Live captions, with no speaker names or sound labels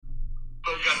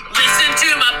Listen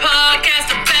to my podcast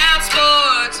about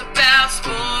sports.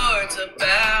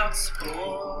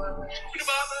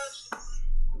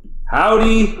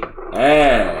 Howdy,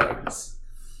 Ags.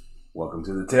 Welcome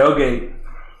to the tailgate.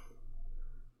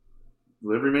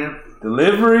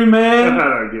 Delivery man?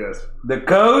 I guess. The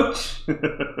coach.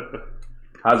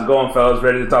 How's it going, fellas?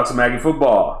 Ready to talk some Aggie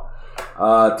football?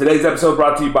 Today's episode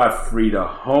brought to you by Frida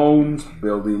Homes,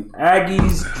 building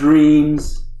Aggie's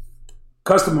dreams.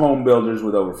 Custom home builders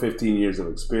with over 15 years of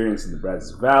experience in the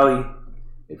Brazos Valley.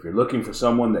 If you're looking for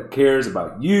someone that cares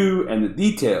about you and the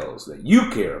details that you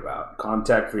care about,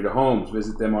 contact Frida Homes.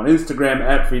 Visit them on Instagram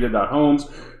at frida.homes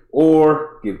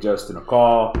or give Justin a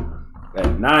call at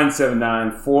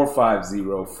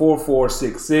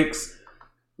 979-450-4466.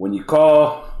 When you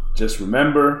call, just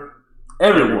remember,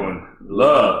 everyone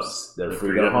loves their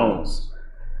Frida Homes.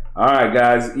 All right,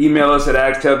 guys. Email us at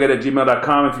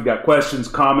agstailgate@gmail.com if you got questions,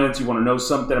 comments, you want to know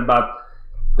something about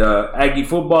the Aggie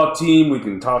football team. We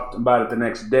can talk about it the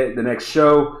next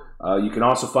show. You can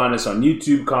also find us on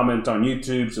YouTube, comment on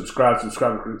YouTube, subscribe.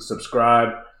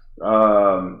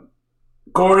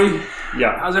 Corey,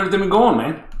 how's everything been going,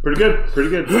 man? Pretty good.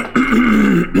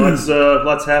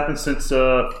 Lots happened since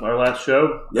our last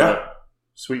show. Yeah.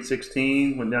 Sweet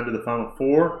 16 went down to the Final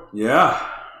Four. Yeah.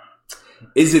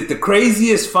 Is it the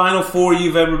craziest Final Four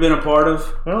you've ever been a part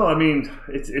of? Well, I mean,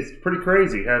 it's pretty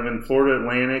crazy having Florida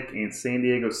Atlantic and San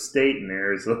Diego State in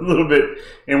there is a little bit.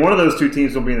 And one of those two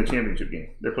teams will be in the championship game.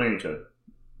 They're playing each other.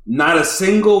 Not a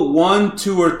single 1,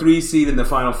 2, or 3 seed in the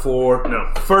Final Four. No.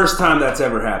 First time that's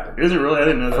ever happened. Is it really? I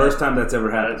didn't know that. First time that's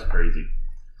ever happened. That's crazy.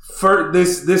 For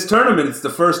this tournament, it's the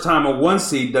first time a 1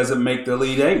 seed doesn't make the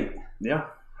Elite 8. Yeah.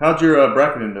 How'd your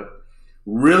bracket end up?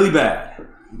 Really bad.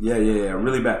 Yeah,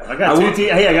 really bad. I got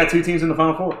two teams in the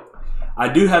Final Four. I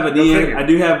do have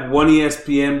one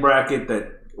ESPN bracket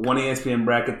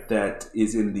that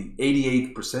is in the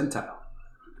 88th percentile.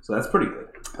 So that's pretty good.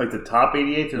 Like the top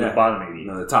 88th or the bottom 88th?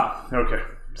 No, the top. Okay.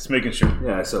 Just making sure.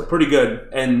 Yeah, so pretty good.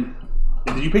 And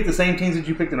did you pick the same teams that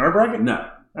you picked in our bracket? No.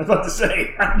 I was about to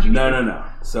say. No.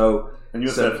 So and you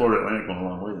also had Florida Atlantic going a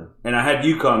long way then. And I had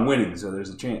UConn winning, so there's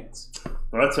a chance.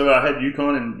 Well, that's I had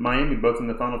UConn and Miami both in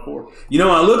the Final Four. You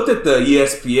know, I looked at the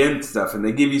ESPN stuff, and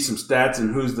they give you some stats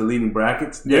and who's the leading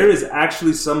brackets. Yeah. There is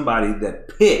actually somebody that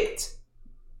picked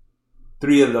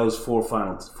 3 of those 4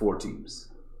 Final Four teams.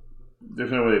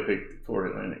 There's no way they picked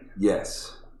Florida Atlantic.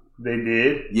 Yes. They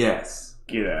did? Yes.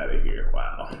 Get out of here.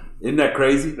 Wow. Isn't that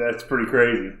crazy? That's pretty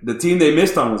crazy. The team they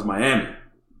missed on was Miami.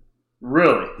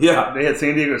 Really? Yeah. They had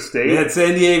San Diego State? They had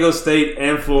San Diego State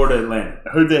and Florida Atlantic.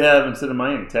 Who'd they have instead of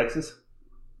Miami? Texas?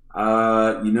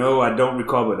 I don't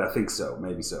recall, but I think so.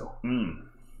 Maybe so.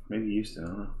 Maybe Houston. I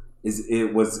don't know.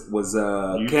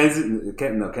 Kansas?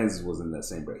 No, Kansas wasn't in that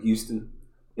same break. Houston?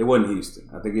 It wasn't Houston.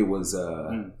 I think it was.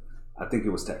 I think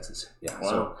it was Texas. Yeah. Wow,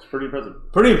 so it's pretty impressive.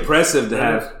 Pretty impressive to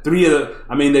have 3 of the.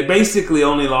 I mean, they basically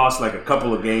only lost like a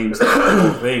couple of games. The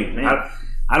whole thing.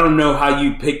 I don't know how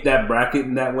you pick that bracket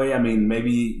in that way. I mean,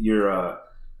 maybe your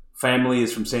family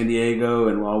is from San Diego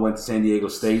and we all went to San Diego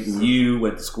State, and you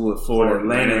went to school at Florida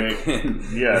Atlantic.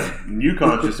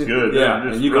 UConn's just good. Yeah,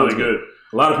 just really good.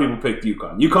 A lot of people picked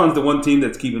UConn. UConn's the one team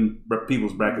that's keeping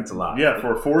people's brackets alive. Yeah,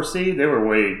 for a 4 seed, they were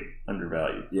way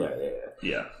undervalued. Yeah.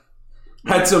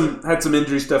 Had some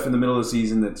injury stuff in the middle of the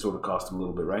season that sort of cost them a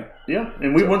little bit, right? Yeah,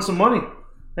 and we won some money.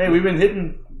 Hey, we've been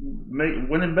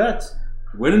winning bets.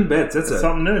 Winning bets. That's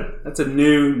something new. That's a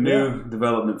new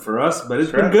development for us, but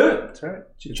it's been good. That's right.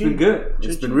 It's been good.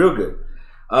 It's been real good.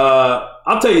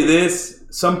 I'll tell you this.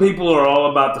 Some people are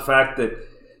all about the fact that,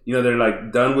 they're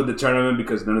like done with the tournament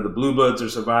because none of the Blue Bloods are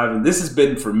surviving. This has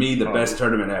been, for me, the best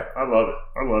tournament ever. I love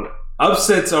it.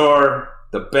 Upsets are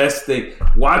the best thing.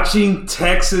 Watching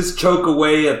Texas choke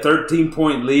away a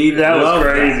 13-point lead. That was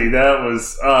crazy. That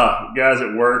was guys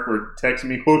at work were texting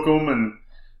me, hook 'em, and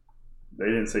they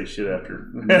didn't say shit after.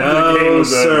 No, the game was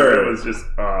sir. Over. It was just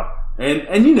and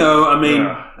I mean,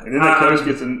 and then that coach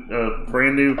gets a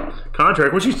brand new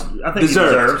contract, which I think deserved. He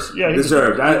deserves. Yeah, he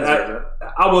deserved.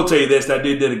 I will tell you this: that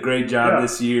dude did a great job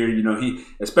this year. He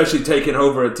especially taking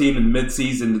over a team in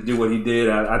midseason to do what he did.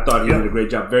 I thought he did a great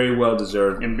job. Very well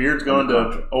deserved. And Beard's gone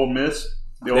to Ole Miss.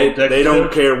 They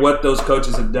don't care what those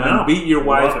coaches have done. No. Beat your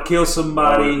wife, kill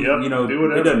somebody. Do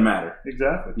whatever. It doesn't matter.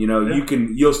 Exactly.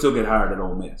 You'll still get hired at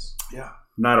Ole Miss. Yeah,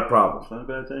 not a problem. It's not a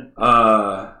bad thing.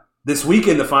 This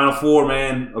weekend, the Final Four,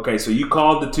 man. Okay, so you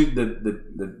called the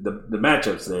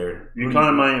matchups there. UConn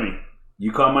and Miami.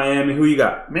 UConn, Miami. Who you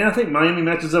got? Man, I think Miami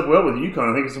matches up well with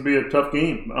UConn. I think it's going to be a tough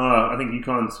game. I think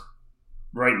UConn's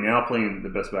right now playing the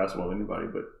best basketball of anybody,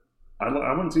 but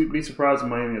I wouldn't be surprised if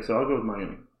Miami. So I'll go with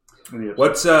Miami.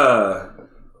 What's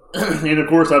And, of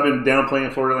course, I've been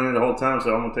downplaying Florida Atlantic the whole time,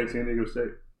 so I'm going to take San Diego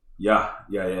State. Yeah.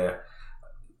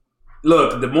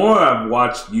 Look, the more I've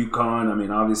watched UConn, I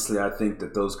mean, obviously I think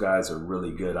that those guys are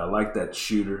really good. I like that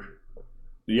shooter.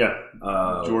 Yeah.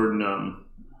 Jordan,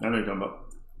 I know you're talking about.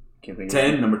 Can't think of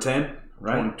 10, number 10,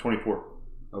 right? 24.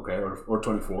 Okay, or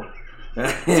 24.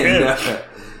 And,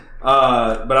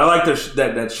 but I like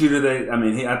that shooter.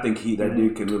 I think that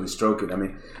dude can really stroke it. I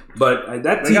mean, but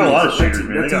that team, got a lot of shooters,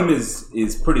 man. That team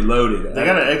is pretty loaded. They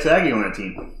got an ex-Aggie on that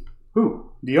team.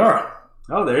 Who? Diarra.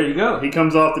 Oh, there you go. He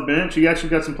comes off the bench. He actually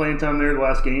got some playing time there the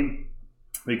last game.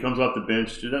 He comes off the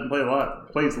bench. He doesn't play a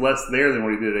lot. Plays less there than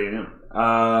what he did at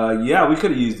A&M. Yeah, we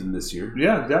could have used him this year.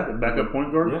 Yeah, exactly. Backup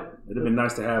point guard. Yeah, it'd have been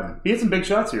nice to have him. He had some big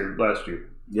shots here last year.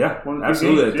 Yeah,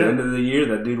 absolutely. At the end of the year,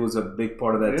 that dude was a big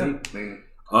part of that team.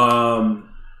 On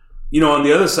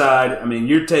the other side, I mean,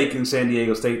 you're taking San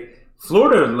Diego State.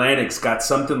 Florida Atlantic's got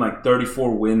something like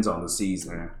 34 wins on the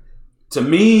season. Yeah. To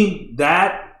me,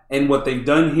 that and what they've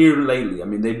done here lately, I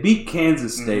mean, they beat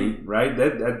Kansas State, right?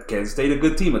 That Kansas State, a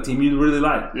good team, a team you really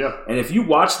like. Yeah. And if you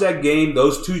watch that game,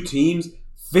 those two teams,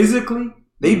 physically,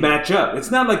 they match up. It's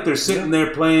not like they're sitting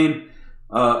there playing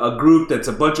a group that's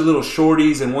a bunch of little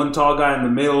shorties and one tall guy in the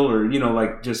middle, or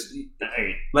athletically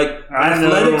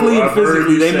and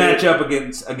physically they match up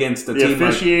against the team. The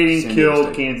officiating like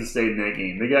killed Kansas State in that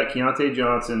game. They got Keontae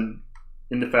Johnson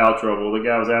into foul trouble. The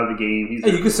guy was out of the game.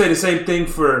 You could say the same thing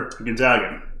for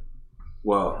Gonzaga.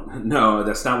 Well, no,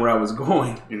 that's not where I was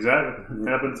going. Exactly.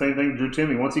 Happened the same thing to Drew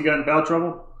Timme. Once he got in foul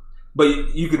trouble.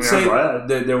 But you could say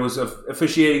that there was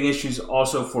officiating issues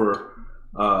also for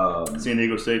San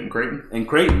Diego State and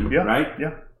Creighton, yeah, right?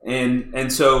 Yeah.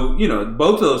 And so,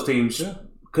 both of those teams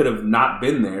could have not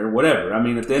been there, whatever. I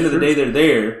mean, at the end of the day, they're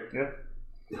there. Yeah.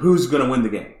 Who's going to win the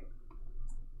game?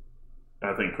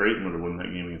 I think Creighton would have won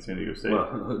that game against San Diego State.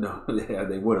 Well, no, yeah,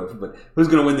 they would have. But who's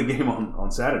going to win the game on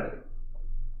Saturday?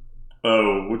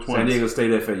 Oh, which one? San Diego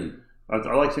State, FAU. I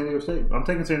like San Diego State. I'm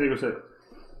taking San Diego State.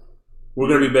 We're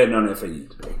going to be betting on FAU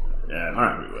today. Yeah, all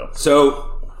right. We will.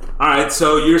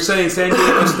 So you're saying San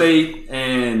Diego State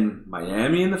and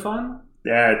Miami in the final?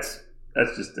 Yeah,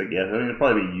 that's just a guess. I mean, it'll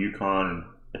probably be UConn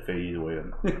and FAU the way.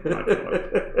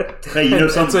 Hey,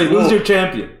 something? So who's your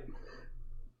champion?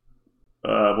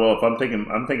 Well, if I'm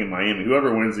thinking Miami.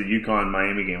 Whoever wins the UConn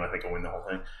Miami game, I think will win the whole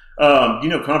thing.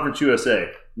 Conference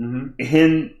USA. Mm-hmm.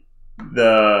 In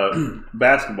the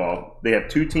basketball, they have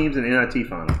two teams in the NIT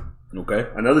final. Okay.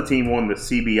 Another team won the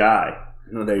CBI.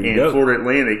 Oh, there you go. Florida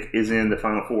Atlantic is in the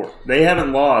Final Four. They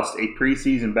haven't lost a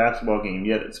preseason basketball game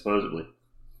yet, supposedly.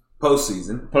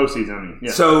 Postseason, I mean.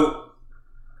 Yeah. So,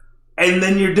 and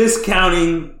then you're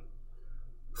discounting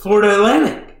Florida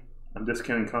Atlantic. I'm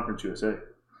discounting Conference USA.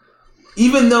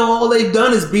 Even though all they've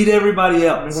done is beat everybody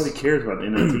else. Nobody cares about the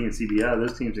NIT and CBI.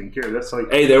 Those teams didn't care. That's like,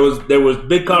 hey, there was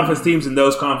big conference teams in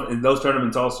those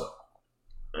tournaments also.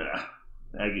 Yeah,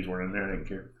 Aggies weren't in there. I didn't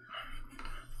care.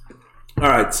 All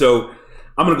right, so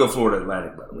I'm gonna go Florida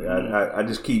Atlantic. By the way, I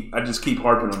just keep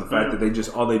harping on the fact that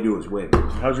all they do is win.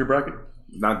 How's your bracket?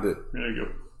 Not good. There you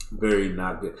go. Very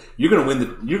not good. You're gonna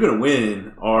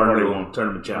win our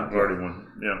tournament challenge. Already won.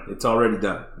 Yeah, it's already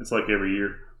done. It's like every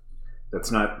year. It's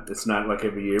not like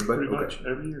every year, but pretty much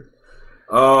every year.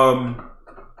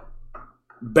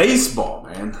 Baseball,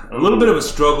 man. A little bit of a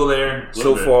struggle there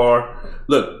so far.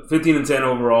 Look, 15-10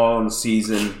 overall in the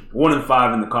season,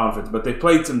 1-5 in the conference, but they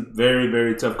played some very,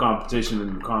 very tough competition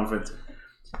in the conference.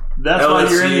 That's LSU, why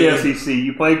you're in the SEC.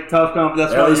 You play tough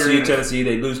competition. That's why you're in Tennessee.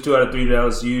 They lose 2 out of 3 to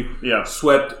LSU. Yeah,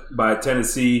 swept by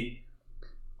Tennessee,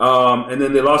 and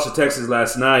then they lost to Texas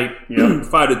last night,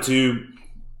 5-2.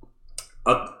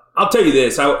 I'll tell you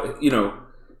this,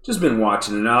 just been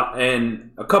watching it out,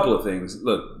 and a couple of things.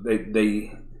 Look,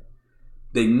 they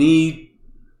need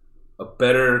a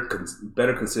better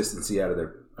consistency out of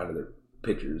their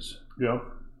pitchers. Yeah,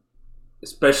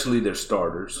 especially their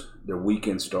starters, their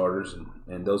weekend starters,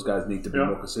 and those guys need to be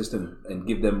more consistent and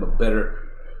give them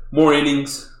more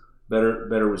innings,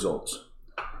 better results.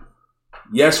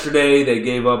 Yesterday, they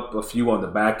gave up a few on the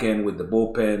back end with the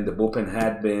bullpen. The bullpen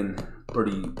had been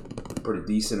pretty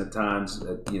decent at times,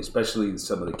 especially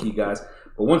some of the key guys.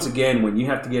 But once again, when you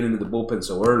have to get into the bullpen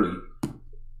so early,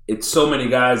 it's so many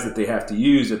guys that they have to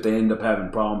use that they end up having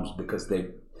problems because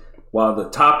while the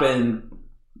top end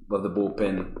of the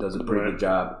bullpen does a pretty good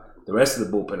job, the rest of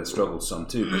the bullpen has struggled some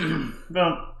too.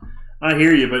 Well, I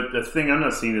hear you, but the thing I'm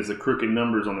not seeing is the crooked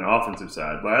numbers on the offensive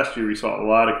side. Last year we saw a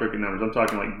lot of crooked numbers. I'm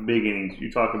talking like big innings.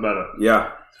 You talk about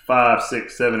a 5,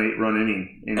 6, 7, 8 run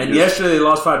inning. And yesterday they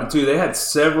lost 5-2. They had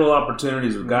several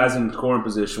opportunities with guys in scoring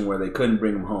position where they couldn't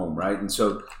bring them home, right? And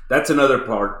so that's another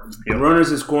part. The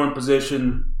runners in scoring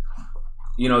position,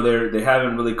 they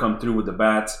haven't really come through with the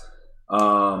bats.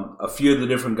 A few of the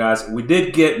different guys. We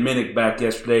did get Minnick back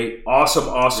yesterday.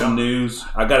 Awesome news.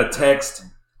 I got a text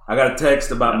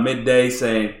about midday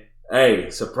saying, "Hey,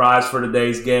 surprise for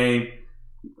today's game.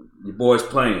 Your boy's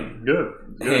playing." Good.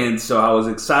 And so I was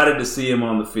excited to see him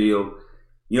on the field.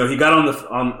 He got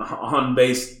on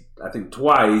base, I think,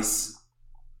 twice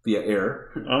via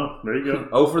error. Oh, there you go.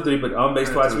 0 for 3, but on base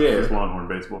twice via error. It's Longhorn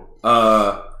baseball.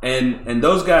 And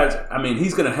those guys, I mean,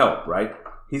 he's going to help, right?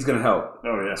 He's going to help.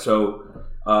 Oh yeah. So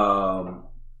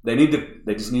they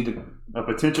just need to. A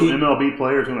potential MLB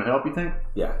player is going to help. You think?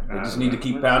 Yeah. They just need to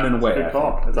keep pounding away. Good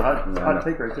call. That's a hot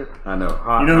take right there. I know.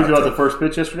 You know who got the first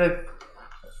pitch yesterday?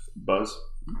 Buzz.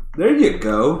 There you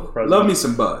go. President. Love me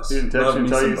some Buzz. He didn't text you and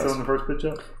tell you he's throwing the first pitch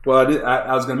up? Well,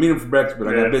 I was going to meet him for breakfast, but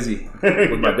I got busy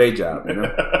with my day job.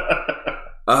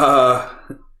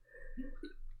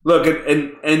 Look,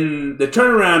 and the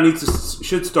turnaround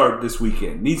should start this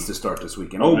weekend. Needs to start this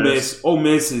weekend. Ole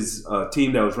Miss is a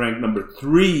team that was ranked number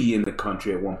 3 in the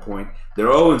country at one point. They're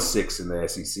 0-6 in the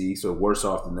SEC, so worse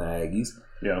off than the Aggies.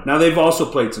 Yeah. Now they've also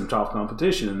played some tough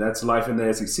competition, and that's life in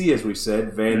the SEC, as we've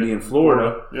said. Vandy and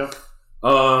Florida. Yeah.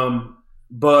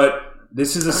 But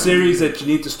this is a series that you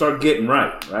need to start getting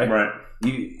right? Right.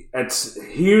 It's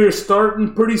here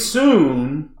starting pretty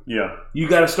soon. Yeah. You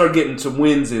got to start getting some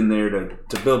wins in there to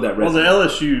build that resume. Well, the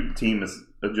LSU team is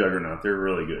a juggernaut. They're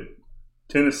really good.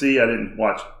 Tennessee, I didn't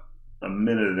watch a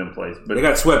minute of them play. But they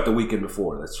got swept the weekend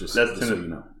before. That's Tennessee. So you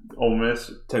know. Ole Miss.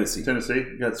 Tennessee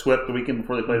got swept the weekend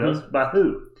before they played us. By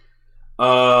who?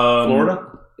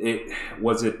 Florida? It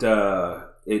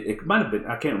might have been.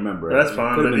 I can't remember. That's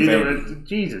fine. But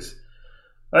Jesus.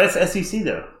 That's SEC,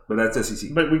 though. But that's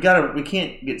SEC. But we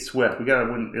can't get swept. We got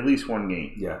to win at least one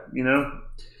game. Yeah.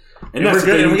 And that's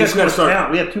good. And we got too much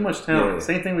talent. We have too much talent. Yeah.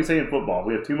 Same thing we say in football.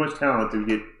 We have too much talent to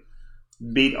get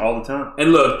beat all the time.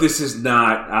 And look,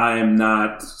 I am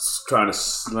not trying to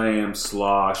slam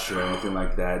Slosh or anything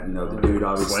like that. The dude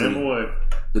obviously slam away.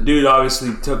 The dude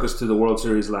obviously took us to the World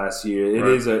Series last year. It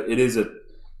is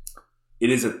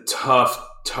a tough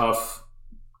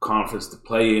conference to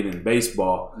play in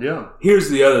baseball. Yeah.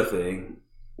 Here's the other thing.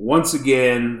 Once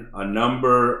again, a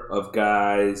number of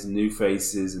guys, new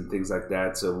faces and things like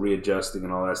that, so readjusting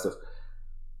and all that stuff.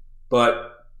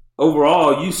 But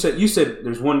overall, you said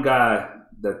there's one guy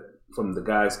that from the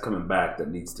guys coming back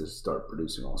that needs to start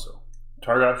producing also.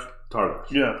 Targash.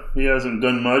 Yeah, he hasn't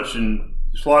done much, and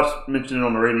Slosh mentioned it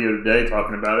on the radio today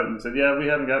talking about it, and said, yeah, we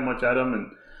haven't got much out of him,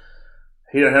 and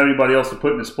he doesn't have anybody else to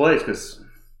put in his place because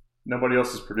nobody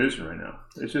else is producing right now.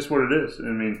 It's just what it is. I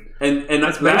mean, and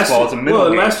that's baseball. It's a middle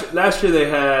game. Last year they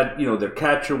had, their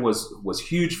catcher was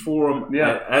huge for them.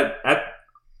 Yeah. At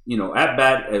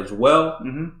bat as well.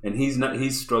 Mm-hmm. And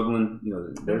he's struggling.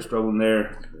 They're struggling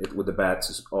there with the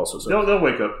bats also. So they'll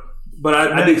wake up. But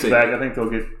I think back. I think they're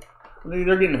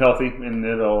getting healthy, and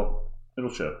it'll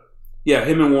show. Yeah,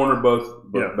 him and Warner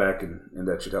both back, and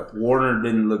that should help. Warner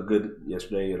didn't look good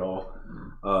yesterday at all.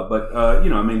 But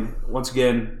once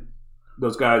again,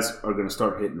 those guys are going to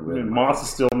start hitting the rhythm. Moss is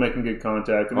still making good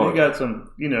contact. And they got some,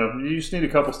 you just need a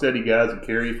couple steady guys to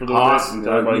carry you for a little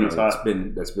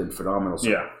bit. That's been phenomenal. So.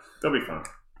 Yeah, they'll be fine.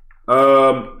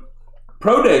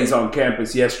 Pro days on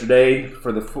campus yesterday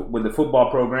with the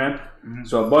football program. Mm-hmm.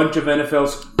 So a bunch of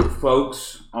NFL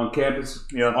folks on campus.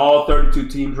 Yeah. All 32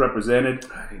 teams represented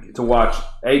to watch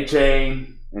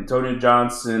A-Chain, Antonio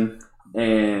Johnson,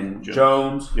 and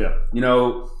Jones. Yeah.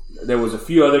 There was a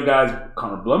few other guys.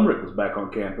 Connor Blumrick was back on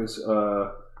campus.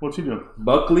 What's he doing?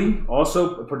 Buckley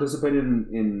also participated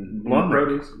in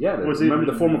pro days. Yeah, remember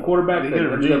the former quarterback that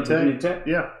ended up Virginia Tech?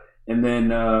 Yeah. And then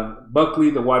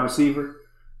Buckley, the wide receiver,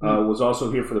 was also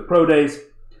here for the pro days.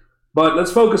 But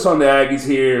let's focus on the Aggies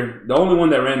here. The only one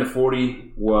that ran the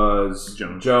 40 was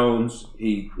Jones.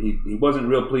 He wasn't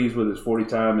real pleased with his 40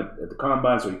 time at the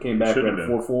combine, so he came back ran a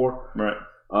 4.4. Right.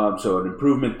 So an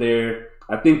improvement there.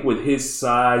 I think with his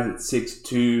size at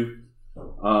 6'2",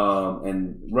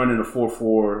 and running a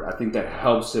 4.4, I think that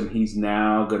helps him. He's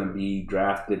now going to be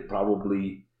drafted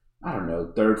probably, I don't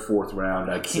know, 3rd, 4th round,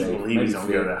 I'd say. I can't believe he's going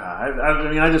to go that high.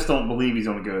 I just don't believe he's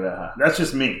going to go that high. That's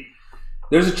just me.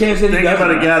 There's a chance that he does. Think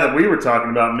about a guy that we were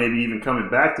talking about maybe even coming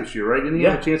back this year, right? Didn't he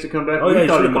have a chance to come back? We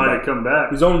thought he might have come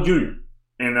back. He's only junior.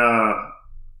 And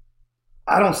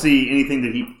I don't see anything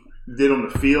that he did on the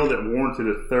field that warranted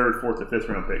a 3rd, 4th, or 5th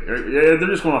round pick. They're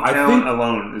just going off talent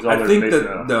alone. Is all they're basing it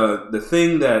on. the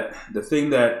thing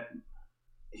that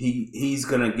he's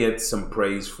going to get some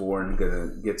praise for and going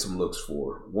to get some looks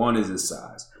for. One is his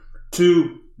size.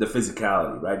 2, the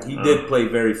physicality. Right, he did play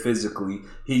very physically.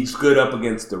 He's good up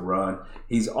against the run.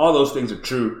 All those things are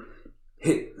true.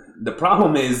 The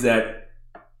problem is that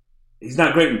he's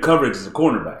not great in coverage as a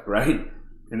cornerback, right?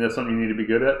 And that's something you need to be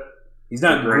good at? He's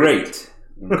not great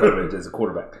in coverage as a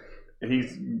quarterback.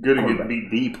 He's good at getting beat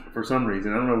deep for some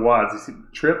reason. I don't know why. Does he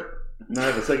trip? Not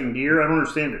have a second gear? I don't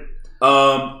understand it.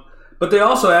 But they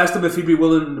also asked him if he'd be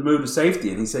willing to move to safety,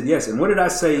 and he said yes. And what did I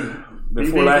say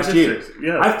before last year?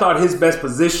 Yeah. I thought his best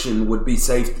position would be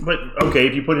safety. But, okay,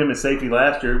 if you put him at safety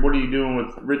last year, what are you doing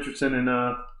with Richardson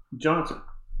and Johnson?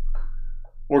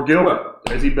 Or Gilbert?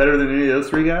 Is he better than any of those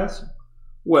three guys?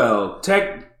 Well,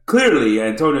 clearly,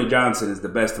 Antonio Johnson is the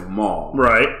best of them all.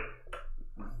 Right.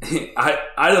 I'd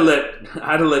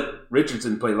have let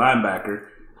Richardson play linebacker.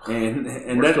 And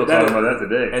we're still talking about that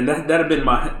today. And that'd have been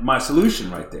my solution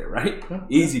right there, right? Yeah.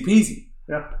 Easy peasy.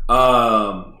 Yeah.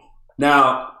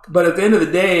 Now, but at the end of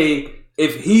the day,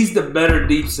 if he's the better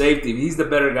deep safety, if he's the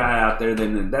better guy out there,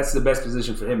 then that's the best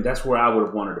position for him. That's where I would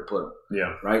have wanted to put him.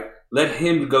 Yeah. Right? Let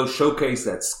him go showcase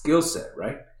that skill set,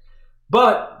 right?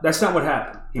 But that's not what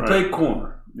happened. He played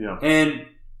corner. Yeah. And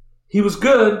he was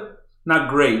good, not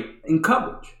great, in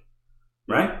coverage.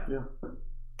 Right? Yeah.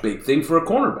 Big thing for a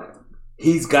cornerback.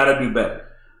 He's got to do better.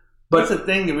 But that's the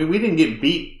thing. I mean, we didn't get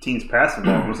beat teams passing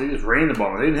the ball. They just ran the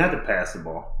ball. They didn't have to pass the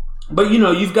ball. But,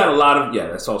 you've got a lot of – yeah,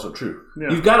 that's also true.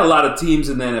 Yeah. You've got a lot of teams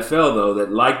in the NFL, though,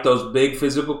 that like those big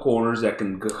physical corners that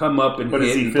can come up and but hit.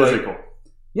 But is he physical? Play.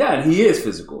 Yeah, and he is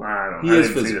physical. I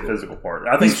didn't see the physical part.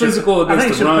 I think he's physical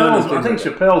against the run. I think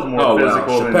Chappelle's more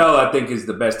physical. Chappelle, I think, is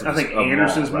the best of I think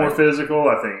Anderson's more physical.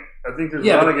 I think there's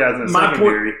a lot of guys in the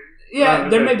secondary.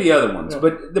 There may be other ones. Yeah.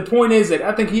 But the point is that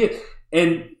I think he is.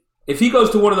 And if he goes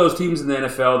to one of those teams in the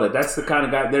NFL, that's the kind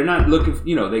of guy, they're not looking,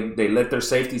 they let their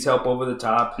safeties help over the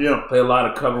top, play a lot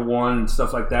of cover one and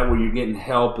stuff like that where you're getting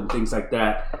help and things like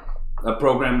that. A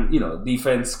program,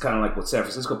 defense, kind of like what San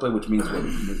Francisco played, which means what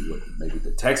maybe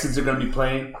the Texans are going to be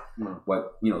playing,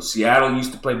 what, Seattle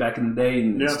used to play back in the day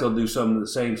and still do some of the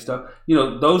same stuff.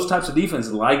 Those types of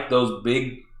defenses like those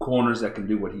big corners that can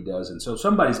do what he does. And so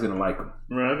somebody's going to like him.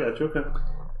 Right, I got you. Okay.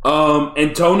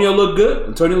 Antonio looked good.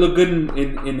 Antonio looked good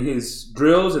in his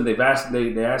drills, and they asked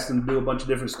him to do a bunch of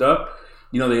different stuff.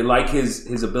 They like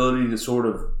his ability to sort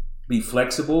of be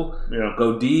flexible,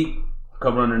 go deep,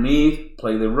 cover underneath,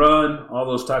 play the run, all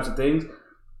those types of things.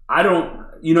 I don't,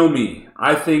 me.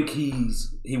 I think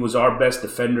he was our best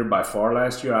defender by far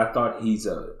last year. I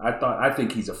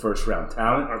think he's a first round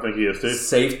talent. I think he is too.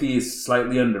 Safety is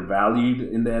slightly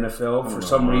undervalued in the NFL for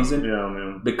some reason. Yeah,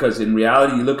 man. Because in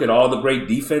reality, you look at all the great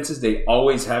defenses, they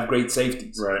always have great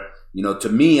safeties. Right. To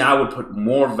me, I would put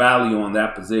more value on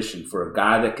that position for a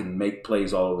guy that can make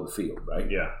plays all over the field, right?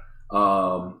 Yeah.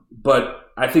 But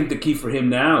I think the key for him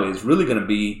now is really going to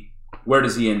be, where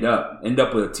does he end up? End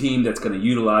up with a team that's going to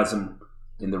utilize him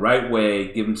in the right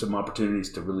way, give him some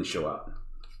opportunities to really show out.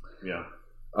 Yeah.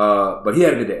 But he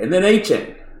had a good day. And then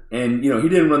A-Chain. And, he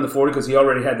didn't run the 40 because he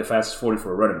already had the fastest 40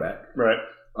 for a running back. Right.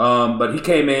 But he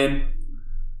came in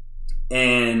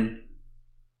and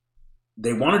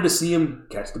they wanted to see him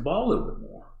catch the ball a little bit more.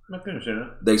 I can understand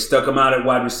that. They stuck him out at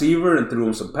wide receiver and threw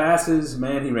him some passes.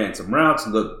 Man, he ran some routes,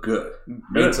 looked good.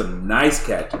 Made some nice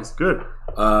catches. Good.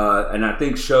 And I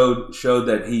think showed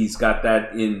that he's got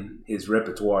that in his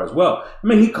repertoire as well. I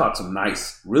mean, he caught some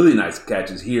really nice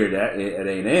catches here at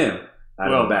A&M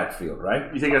out of the backfield,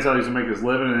 right? You think that's how he's going to make his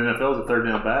living in the NFL as a third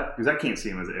down back? Because I can't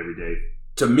see him as every day.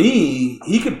 To me,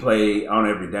 he could play on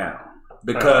every down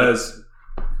because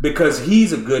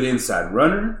he's a good inside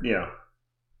runner. Yeah.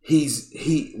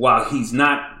 While he's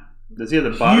not. Does he have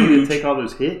the body to take all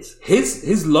those hits?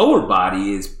 His lower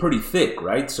body is pretty thick,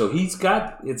 right? So he's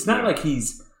got. It's not like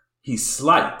he's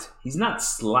slight. He's not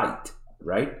slight,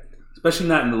 right? Especially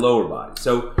not in the lower body.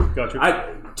 So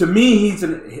gotcha. To me,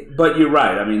 but you're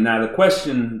right. I mean, now the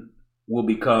question will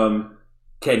become: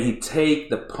 can he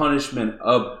take the punishment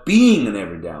of being an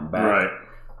every down back? Right.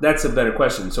 That's a better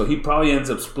question. So he probably ends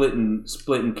up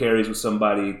splitting carries with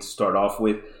somebody to start off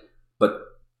with, but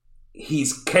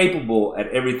he's capable at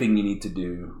everything you need to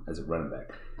do as a running back.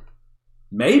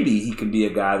 Maybe he can be a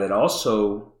guy that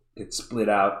also gets split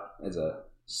out as a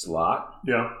slot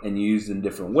and used in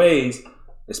different ways,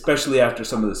 especially after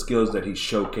some of the skills that he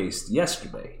showcased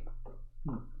yesterday.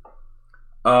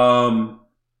 The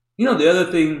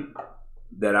other thing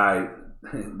that I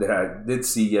did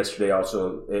see yesterday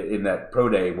also in that pro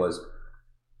day was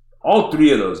all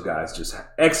three of those guys just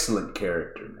excellent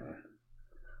character, man.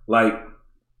 Like,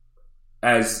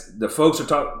 as the folks are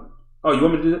talking, oh, you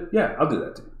want me to do that? Yeah, I'll do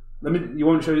that too. You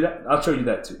want me to show you that? I'll show you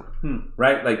that too.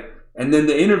 Right? Like, and then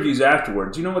the interviews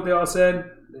afterwards, you know what they all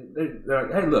said? They're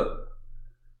like, hey, look,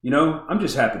 I'm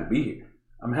just happy to be here.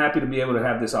 I'm happy to be able to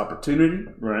have this opportunity.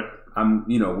 Right.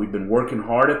 We've been working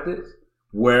hard at this.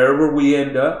 Wherever we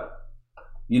end up,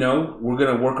 we're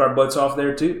going to work our butts off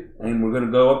there too. And we're going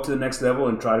to go up to the next level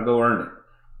and try to go earn it.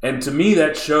 And to me,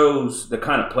 that shows the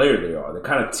kind of player they are, the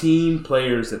kind of team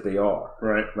players that they are.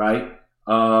 Right?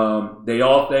 They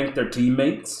all thank their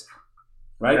teammates,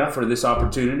 right, for this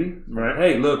opportunity. Right.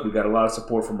 Hey, look, we got a lot of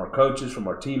support from our coaches, from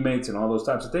our teammates, and all those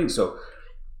types of things. So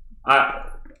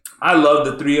I love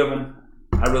the three of them.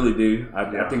 I really do.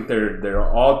 I think they're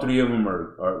all three of them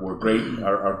are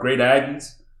great Aggies.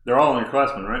 They're all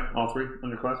underclassmen, right? All three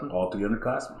underclassmen? All three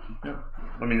underclassmen. Yeah.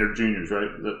 I mean, they're juniors, right?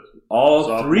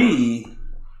 All three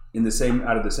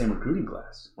out of the same recruiting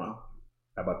class. Wow.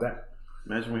 How about that?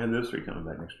 Imagine we had those three coming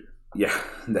back next year. Yeah,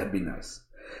 that'd be nice.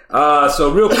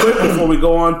 So real quick before we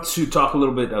go on to talk a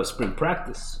little bit of spring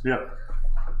practice. Yeah.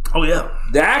 Oh, yeah.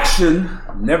 The action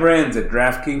never ends at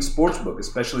DraftKings Sportsbook,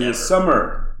 especially this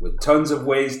summer. With tons of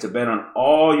ways to bet on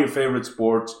all your favorite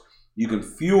sports, you can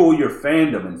fuel your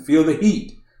fandom and feel the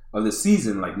heat of the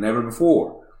season like never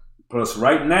before. Plus,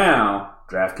 right now,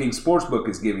 DraftKings Sportsbook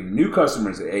is giving new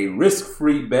customers a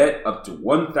risk-free bet up to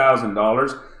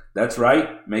 $1,000. That's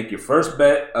right. Make your first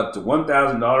bet up to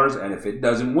 $1,000, and if it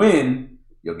doesn't win,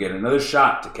 you'll get another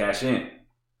shot to cash in.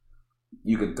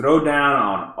 You can throw down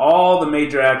on all the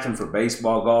major action for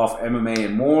baseball, golf, MMA,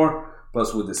 and more.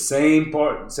 Plus, with the same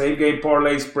game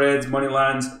parlay spreads, money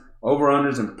lines,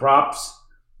 over-unders, and props,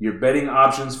 your betting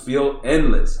options feel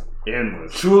endless.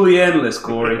 Endless. Truly endless,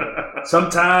 Corey.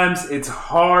 Sometimes it's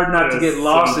hard not to get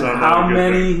lost in how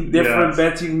many different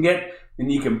bets you can get,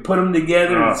 and you can put them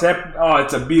together. It's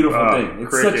a beautiful thing.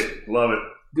 It's love it.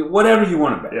 Whatever you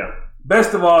want to bet. Yeah.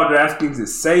 Best of all, DraftKings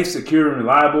is safe, secure, and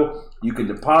reliable. You can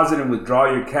deposit and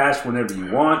withdraw your cash whenever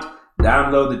you want.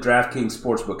 Download the DraftKings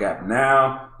Sportsbook app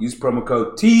now. Use promo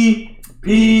code TPPN.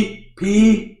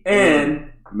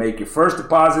 Make your first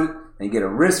deposit and get a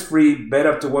risk-free bet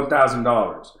up to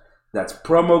 $1,000. That's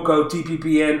promo code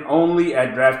TPPN only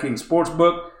at DraftKings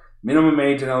Sportsbook. Minimum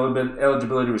age and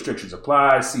eligibility restrictions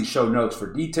apply. See show notes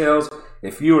for details.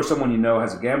 If you or someone you know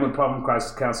has a gambling problem,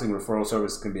 crisis counseling referral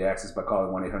service can be accessed by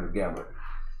calling 1-800-GAMBLER.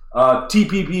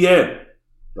 TPPN.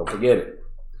 Don't forget it.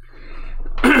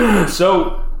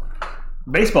 So,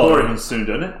 baseball opens soon,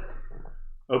 doesn't it?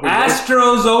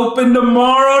 Astros open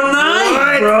tomorrow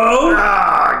night, bro. Oh,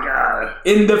 God.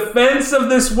 In defense of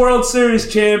this World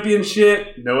Series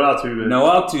championship. No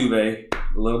Altuve.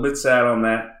 A little bit sad on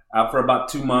that. Out for about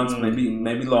 2 months,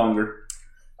 maybe longer.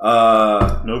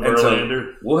 No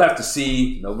Verlander. So we'll have to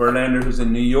see. No Verlander, who's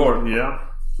in New York. Yeah.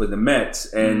 For the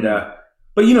Mets. And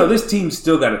but this team's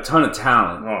still got a ton of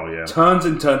talent. Oh yeah. Tons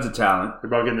and tons of talent. They're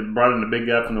about brought in the big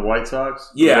guy from the White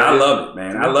Sox. Yeah, I love it,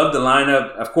 man. I love the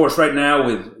lineup. Of course, right now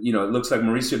with it looks like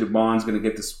Mauricio Dubon's going to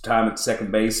get this time at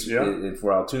second base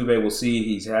for Altuve. We'll see.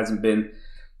 He hasn't been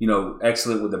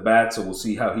excellent with the bat, so we'll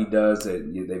see how he does.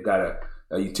 They've got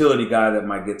a utility guy that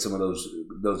might get some of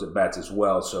those at bats as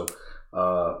well. So,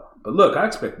 but look, I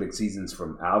expect big seasons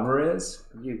from Alvarez.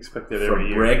 You expect that every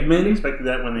year. Bregman. You expected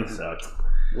that when they sucked.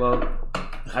 Well,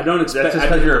 I don't expect. That's just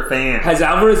because you're a fan. Has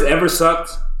Alvarez ever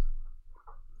sucked?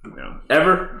 No.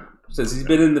 Ever? Since he's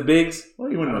been in the bigs? Well,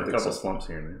 he went on a couple slumps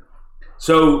here and there.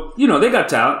 So, they got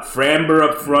talent. Framber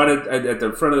up front at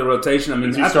the front of the rotation. I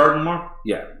mean, is he starting more?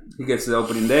 Yeah. He gets the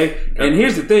opening day. Okay. And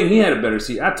here's the thing. He had a better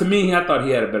season. To me, I thought he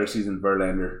had a better season than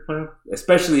Verlander. Yeah.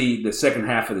 Especially the second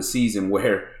half of the season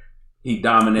where he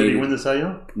dominated. Did he win the Cy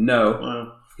Young?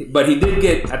 No. But he did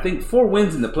get, I think, 4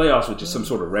 wins in the playoffs, which is some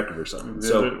sort of record or something.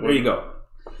 So, there you go.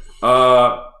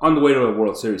 On the way to a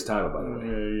World Series title, by the way.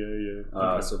 Yeah.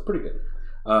 Okay. So, pretty good.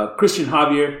 Christian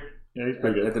Javier. Yeah, he's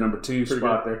pretty good. At the number 2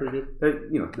 spot there. Pretty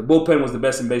good. The bullpen was the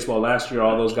best in baseball last year.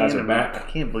 All those guys are back. I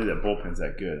can't believe that bullpen's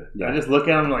that good. Yeah. I just look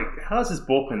at him like, how is this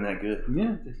bullpen that good?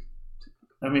 Yeah.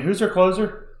 I mean, who's their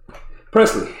closer?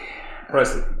 Presley.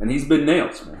 And he's been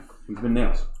nails, man. He's been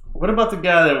nails. What about the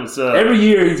guy that was... every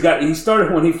year he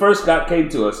started, when he first came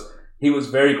to us, he was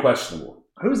very questionable.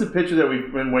 Who's the pitcher that we've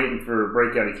been waiting for a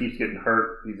breakout? He keeps getting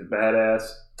hurt. He's a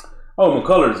badass. Oh,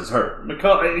 McCullers is hurt.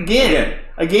 Again?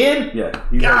 Yeah.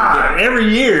 God, every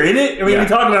year, isn't it? I mean, we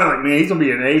talk about it like, man, he's going to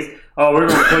be an ace. Oh, we're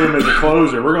going to put him as a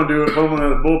closer. We're going to put him in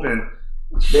the bullpen.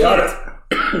 They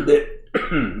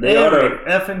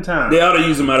ought to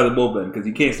use him out of the bullpen because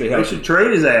he can't stay healthy. They should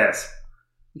trade his ass.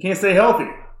 He can't stay healthy.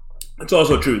 That's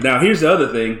also true. Now, here's the other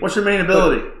thing. What's your main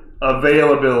ability?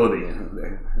 Availability.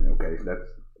 Okay,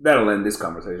 that'll end this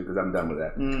conversation because I'm done with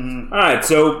that. Mm-hmm. All right,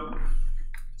 so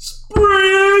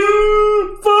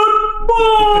spring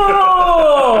football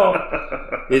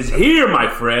is here, my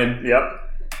friend. Yep.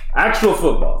 Actual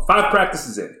football. 5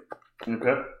 practices in.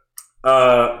 Okay.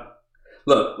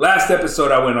 Look, last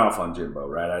episode I went off on Jimbo,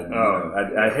 right?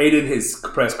 I hated his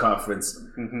press conference,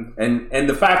 and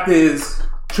the fact is,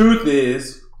 truth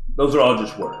is, those are all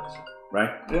just words,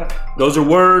 right? Yeah. Those are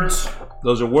words.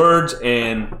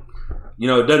 And,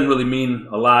 it doesn't really mean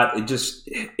a lot.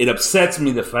 It upsets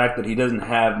me the fact that he doesn't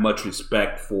have much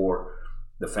respect for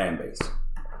the fan base,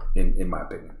 in my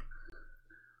opinion.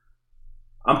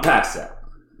 I'm past that.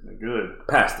 Good.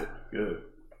 Past it. Good.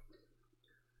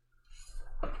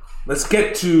 Let's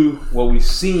get to what we've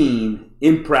seen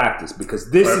in practice,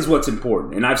 because this is what's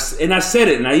important. And I said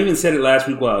it, and I even said it last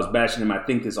week while I was bashing him. I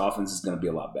think this offense is going to be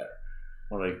a lot better.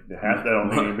 Well, they have that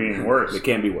on me being worse. It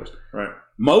can't be worse. Right.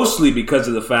 Mostly because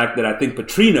of the fact that I think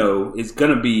Petrino is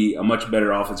going to be a much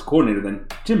better offensive coordinator than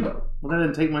Jimbo. Well, that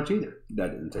didn't take much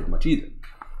either.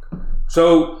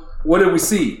 So, what did we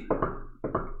see?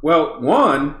 Well,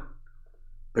 one,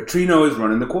 Petrino is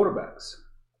running the quarterbacks.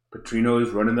 Petrino is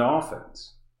running the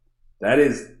offense. That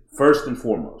is first and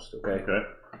foremost, okay?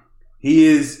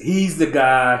 He's the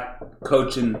guy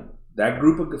coaching that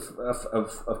group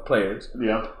of players.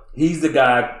 Yeah. He's the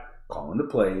guy calling the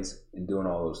plays and doing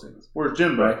all those things. Where's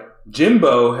Jimbo? Right?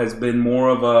 Jimbo has been more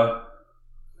of a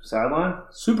sideline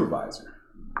supervisor.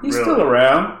 He's still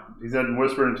around. He doesn't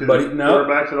whisper into the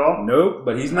quarterbacks at all? Nope,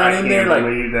 but he's not in there. I can't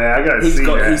believe that. I got to see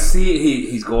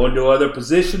that. He's going to other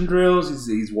position drills.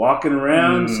 He's walking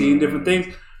around, seeing different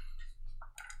things.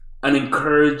 An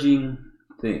encouraging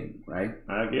thing, right?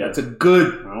 I guess. That's a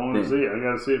good I want to see it. I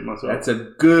got to see it myself. That's a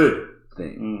good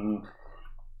thing.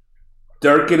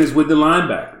 Durkin is with the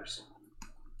linebackers,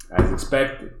 as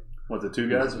expected. What, the two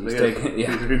guys? He's taking,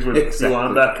 He's with the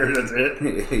linebackers, that's it?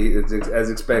 It's as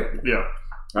expected. Yeah.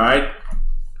 All right.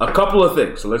 A couple of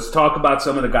things. So let's talk about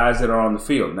some of the guys that are on the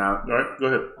field. Now, all right, go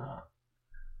ahead.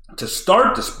 To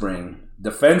start the spring,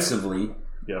 defensively,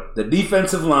 the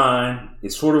defensive line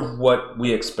is sort of what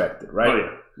we expected, right? Oh,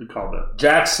 yeah. We called that.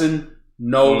 Jackson,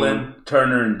 Nolan,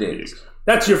 Turner, and Diggs.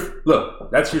 That's your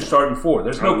starting four.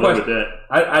 There's no question.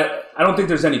 I don't think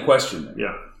there's any question there.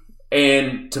 Yeah.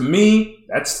 And to me,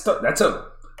 it's an NFL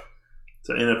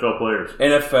players.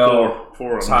 NFL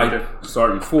four type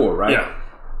starting four, right?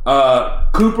 Yeah.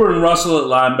 Cooper and Russell at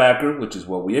linebacker, which is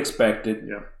what we expected.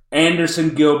 Yeah.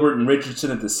 Anderson, Gilbert, and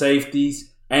Richardson at the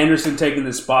safeties. Anderson taking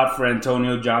the spot for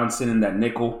Antonio Johnson in that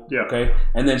nickel. Yeah. Okay.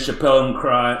 And then Chappelle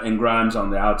and Grimes on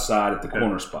the outside at the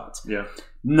corner spots. Yeah.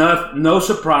 No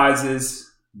surprises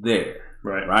there.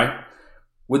 Right.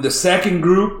 With the second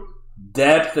group,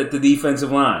 depth at the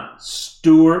defensive line.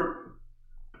 Stewart,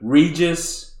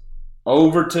 Regis,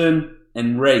 Overton,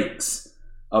 and Rakes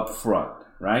up front.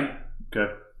 Right.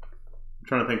 Okay. I'm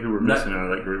trying to think who we're missing out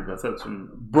of that group. I thought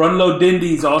some Brunlo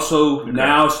Dindy's also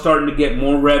now starting to get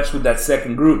more reps with that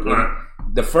second group. Right.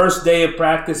 The first day of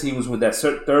practice, he was with that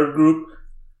third group,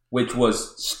 which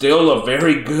was still a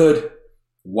very good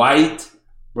White,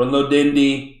 Brunlo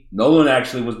Dindy. Nolan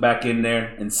actually was back in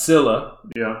there, and Scylla.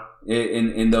 Yeah.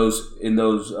 In those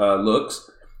looks,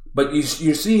 but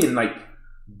you're seeing like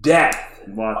depth.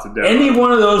 Lots of depth. Any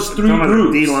one of those three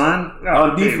groups. D-line?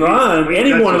 On D-line,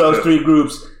 any one of those three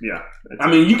groups. Yeah. I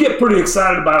mean, you get pretty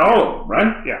excited about all of them,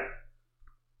 right? Yeah.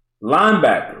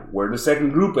 Linebacker, where the second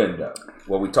group end up?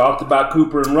 Well, we talked about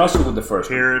Cooper and Russell with the first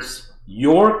Harris. Group.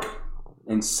 York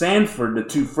and Sanford, the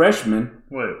two freshmen.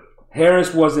 Wait.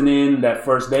 Harris wasn't in that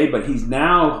first day, but he's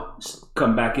now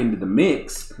come back into the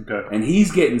mix. Okay. And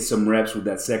he's getting some reps with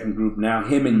that second group now.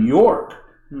 Him and York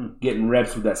getting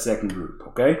reps with that second group,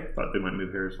 okay? Thought they might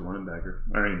move Harris to linebacker.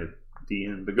 I mean, the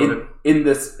DN, but go ahead.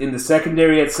 In the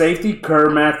secondary at safety, Kerr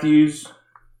Matthews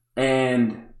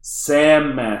and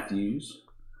Sam Matthews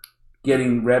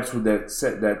getting reps with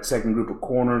that second group of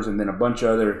corners, and then a bunch of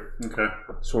other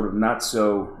sort of not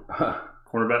so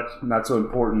cornerbacks, not so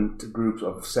important groups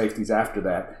of safeties after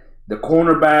that. The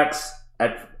cornerbacks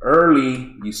at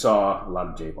early, you saw a lot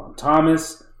of Javon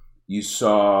Thomas. You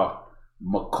saw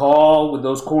McCall with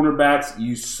those cornerbacks.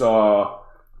 You saw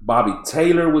Bobby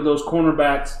Taylor with those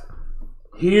cornerbacks.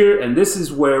 Here, and this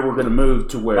is where we're going to move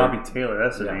to where Bobby Taylor.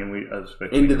 That's the name we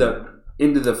expected.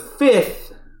 Into the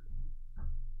fifth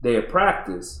day of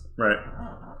practice. Right.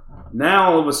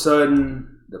 Now all of a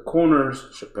sudden, the corners,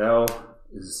 Chappelle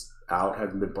is out,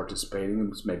 hasn't been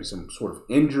participating. Maybe some sort of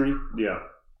injury. Yeah.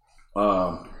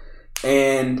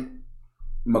 And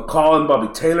McCall and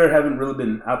Bobby Taylor haven't really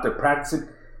been out there practicing.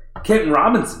 Kenton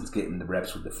Robinson's getting the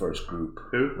reps with the first group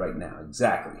right now.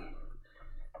 Exactly.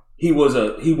 He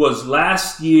was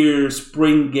last year's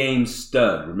spring game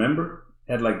stud. Remember,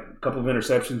 had like a couple of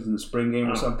interceptions in the spring game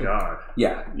or something. God.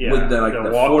 Yeah. With the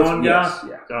walk-on guy. Yes,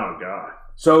 yeah. Oh God.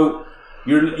 So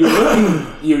you're looking.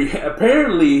 You're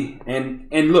apparently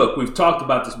and look, we've talked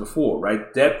about this before,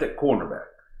 right? Depth at cornerback.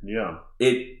 Yeah.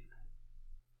 It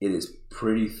is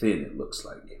pretty thin, it looks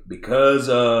like, because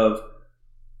of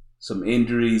some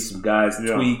injuries, some guys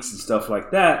tweaks and stuff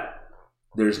like that.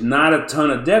 There's not a ton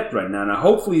of depth right now. Now,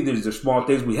 hopefully, there's the small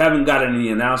things. We haven't gotten any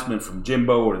announcement from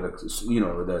Jimbo or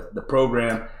the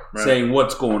program saying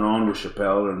what's going on with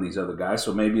Chappelle and these other guys.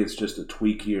 So maybe it's just a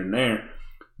tweak here and there.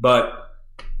 But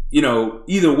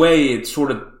either way, it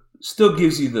sort of still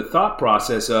gives you the thought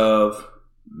process of,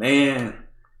 man,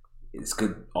 this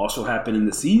could also happen in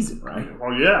the season, right?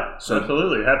 Oh yeah, so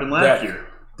absolutely. It happened last year.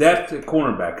 Depth at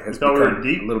cornerback has become a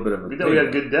little bit of a We thought we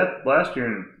had good depth last year,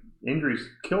 and injuries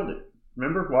killed it.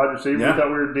 Remember, wide receiver, we thought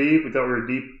we were deep. We thought we were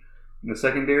deep in the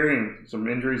secondary, and some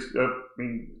injuries. I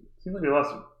mean, it seems like we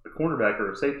lost a cornerback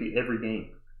or a safety every game.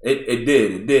 It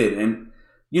did. And,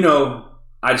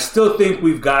 I still think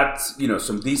we've got,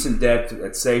 some decent depth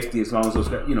at safety as long as those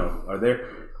guys, are there.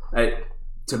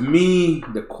 To me,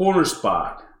 the corner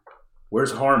spot,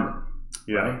 where's Harmon?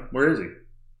 Yeah. Right? Where is he?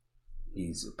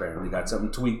 He's apparently got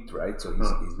something tweaked, right? So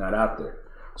he's not out there.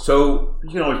 So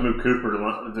you can always move Cooper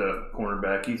to the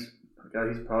cornerback. He's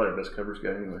probably our best coverage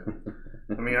guy anyway.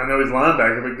 I mean, I know he's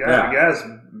linebacker, but the guy's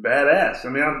badass. I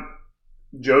mean, I'm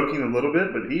joking a little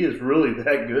bit, but he is really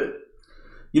that good.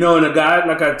 And a guy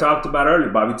like I talked about earlier,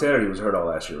 Bobby Taylor, he was hurt all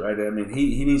last year, right? I mean,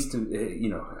 he needs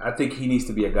to, I think he needs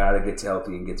to be a guy that gets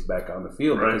healthy and gets back on the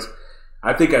field because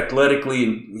I think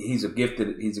athletically he's a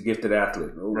gifted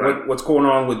athlete. Right. What's going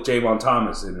on with Javon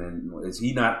Thomas, and is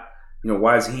he not?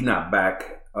 Why is he not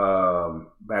back on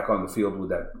the field with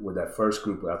that first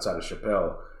group outside of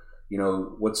Chappelle?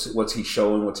 What's he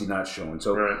showing? What's he not showing?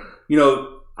 So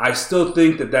I still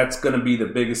think that's going to be the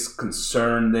biggest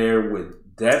concern there with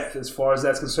depth as far as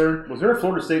that's concerned. Was there a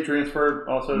Florida State transfer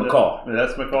also? McCall.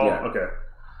 That's McCall? Yeah. Okay.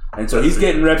 And so he's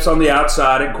getting reps on the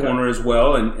outside at corner as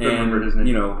well, and his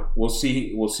name. we'll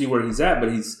see where he's at,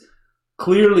 but he's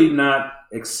clearly not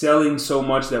excelling so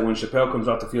much that when Chappelle comes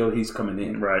off the field, he's coming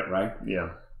in. Right? Yeah.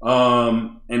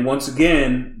 And once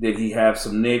again, did he have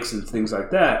some nicks and things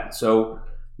like that? So,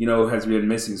 has been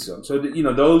missing some. So,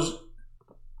 those.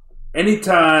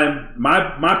 Anytime,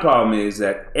 my problem is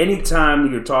that anytime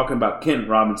you're talking about Kent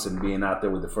Robinson being out there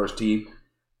with the first team,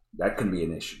 that can be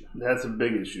an issue. That's a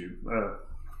big issue.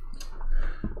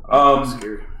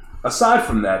 Scary. Aside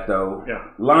from that, though,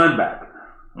 linebacker.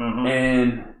 Mm-hmm.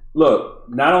 And look,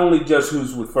 not only just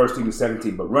who's with first team and second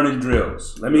team, but running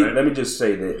drills. Let me just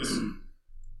say this.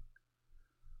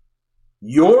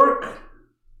 York,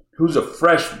 who's a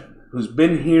freshman, who's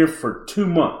been here for 2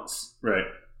 months. Right.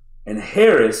 And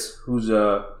Harris, who's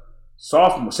a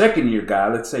sophomore, second-year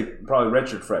guy, let's say probably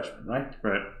redshirt freshman, right?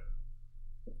 Right.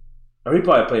 Or he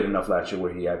probably played enough last year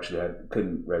where he actually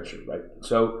couldn't redshirt, right?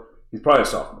 So he's probably a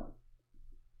sophomore.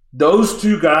 Those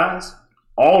two guys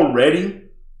already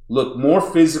look more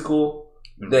physical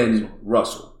than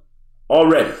Russell.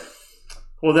 Already.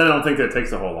 Well, then I don't think that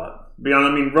takes a whole lot.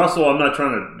 Russell, I'm not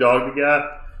trying to dog the guy.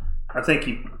 I think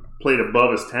he played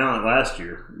above his talent last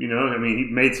year. He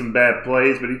made some bad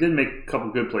plays, but he did make a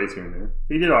couple good plays here and there.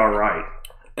 He did all right.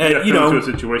 And to a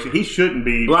situation he shouldn't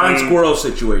be blind playing, squirrel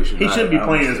situation. He shouldn't be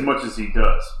playing as much as he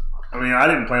does. I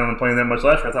didn't plan on playing that much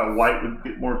last year. I thought White would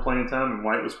get more playing time, and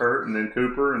White was hurt, and then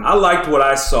Cooper. And I liked what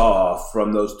I saw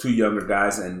from those two younger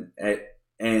guys, and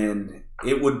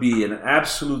it would be an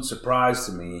absolute surprise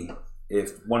to me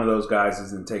if one of those guys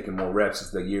isn't taking more reps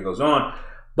as the year goes on.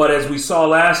 But as we saw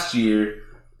last year,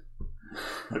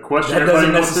 the question that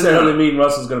doesn't necessarily mean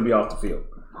Russell's going to be off the field.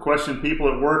 The question people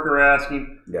at work are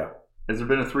asking: has there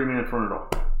been a 3-man front at all?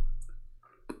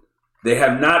 They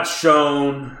have not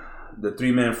shown the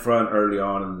 3-man front early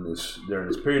on during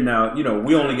this period. Now,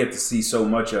 we only get to see so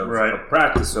much of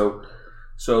practice, so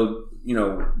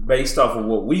based off of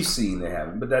what we've seen, they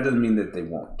haven't. But that doesn't mean that they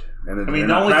won't. And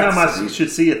the only time I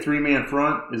should see a 3-man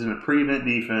front is in a pre-event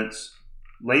defense.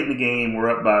 Late in the game, we're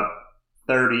up by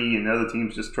 30, and the other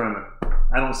team's just trying to.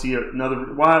 I don't see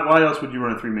another. Why else would you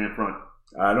run a 3-man front?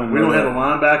 We don't have the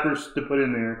linebackers to put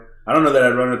in there. I don't know that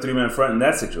I'd run a 3-man front in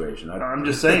that situation. I'm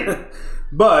just saying.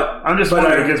 But I'm just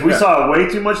wondering because we saw way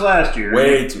too much last year.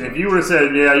 Way too much. If you would have said,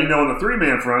 in the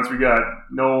 3-man fronts, we got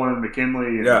Nolan,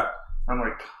 McKinley, and I'm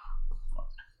like,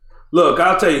 look,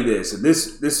 I'll tell you this, and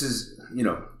this is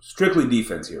strictly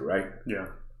defense here, right? Yeah.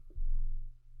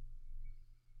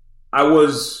 I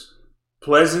was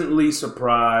pleasantly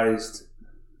surprised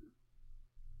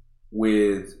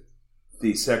with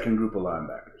the second group of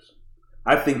linebackers.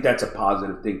 I think that's a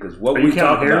positive thing because what we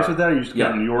talked about. Harris with that? Or you just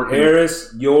counting York?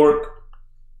 Harris, York,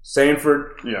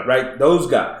 Sanford, right? Those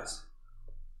guys.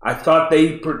 I thought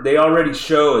they already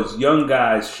show as young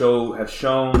guys have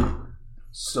shown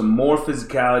some more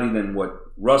physicality than what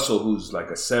Russell, who's like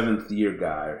a 7th-year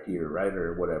guy here, right,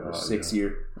 or whatever, 6th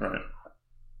year, right?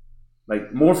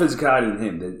 Like more physicality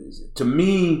than him. To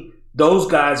me, those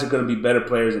guys are going to be better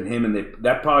players than him, and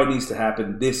that probably needs to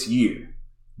happen this year.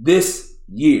 This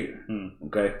year,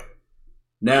 okay?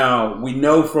 Now, we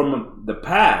know from the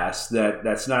past that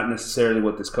that's not necessarily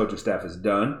what this coaching staff has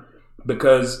done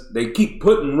because they keep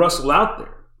putting Russell out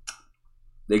there.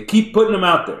 They keep putting him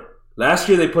out there. Last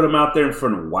year, they put him out there in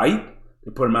front of White.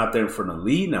 They put him out there in front of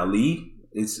Lee. Now, Lee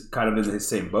is kind of in his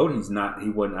same boat. I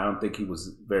don't think he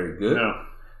was very good. No.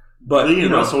 But Lee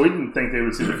and Russell, we didn't think they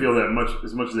would see the field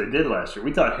as much as they did last year.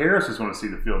 We thought Harris was going to see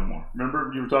the field more.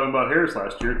 Remember, you were talking about Harris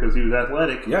last year because he was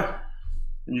athletic. Yeah.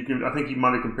 And I think you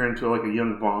might have compared him to like a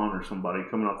young Vaughn or somebody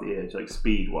coming off the edge, like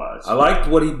speed-wise. I liked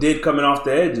what he did coming off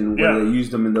the edge and when they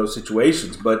used him in those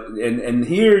situations. But and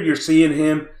here you're seeing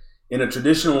him in a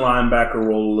traditional linebacker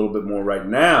role a little bit more right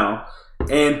now.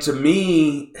 And to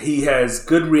me, he has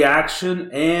good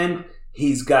reaction and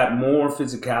he's got more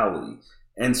physicality.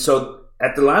 And so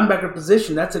at the linebacker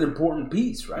position, that's an important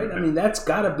piece, right? I mean, that's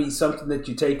got to be something that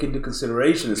you take into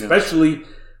consideration, especially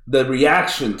the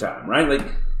reaction time, right? Like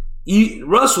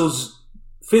Russell's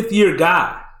fifth-year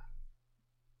guy.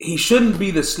 He shouldn't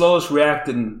be the slowest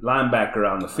reacting linebacker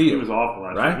on the field. He was awful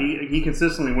last year. He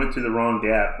consistently went to the wrong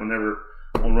gap whenever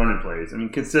on running plays. I mean,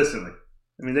 consistently.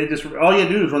 I mean, all you had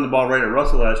to do was run the ball right at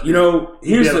Russell last year. You know,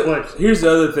 here's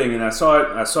the other thing, and I saw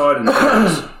it in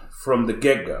the from the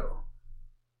get-go.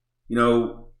 You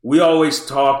know, we always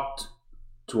talked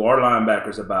to our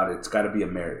linebackers about it's got to be a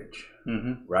marriage,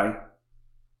 right?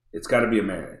 It's got to be a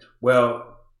marriage. Well,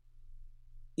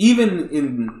 even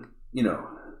in,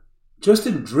 just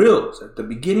in drills at the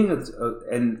beginning of,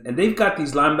 and they've got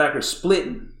these linebackers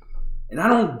splitting, and I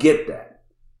don't get that.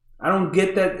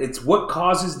 It's what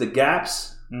causes the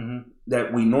gaps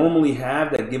that we normally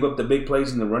have that give up the big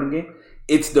plays in the running game.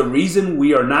 It's the reason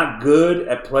we are not good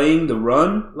at playing the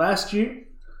run last year.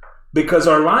 Because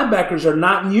our linebackers are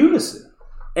not in unison.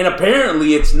 And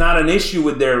apparently it's not an issue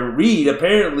with their read.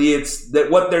 Apparently it's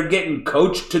that what they're getting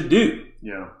coached to do.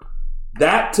 Yeah.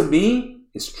 That, to me,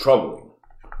 is troubling.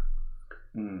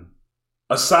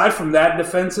 Aside from that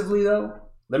defensively, though,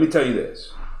 let me tell you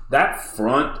this. That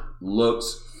front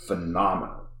looks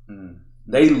phenomenal.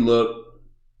 They look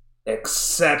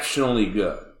exceptionally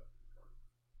good.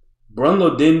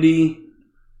 Brunlo Dindy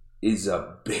is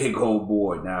a big old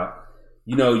boy. Now,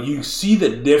 you see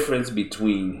the difference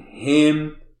between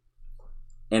him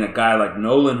and a guy like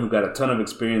Nolan who got a ton of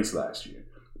experience last year.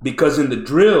 Because in the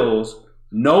drills,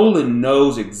 Nolan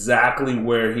knows exactly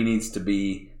where he needs to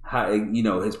be, how,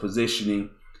 his positioning.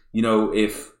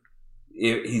 If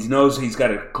he knows he's got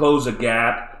to close a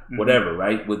gap, whatever,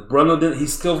 right? With Brunel,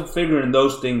 he's still figuring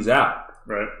those things out.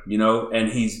 Right. And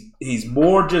he's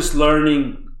more just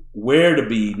learning where to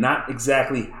be, not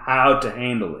exactly how to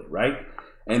handle it, right?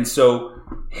 And so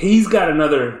he's got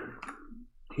to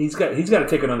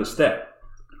take another step.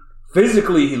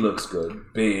 Physically, he looks good,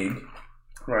 big.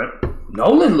 Right.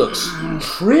 Nolan looks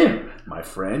trim, my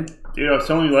friend. I was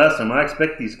telling you last time, I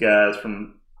expect these guys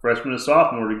from freshman to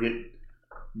sophomore to get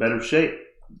better shape.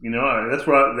 That's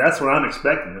what I'm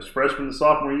expecting. This freshman to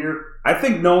sophomore year. I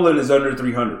think Nolan is under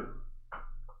 300.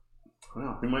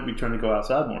 Well, he might be trying to go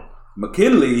outside more.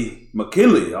 McKinley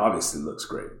obviously looks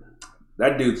great.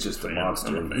 That dude's just a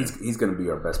monster. He's going to be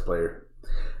our best player.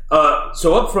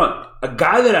 So up front, a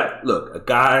guy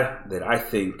that I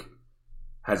think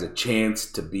has a chance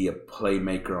to be a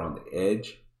playmaker on the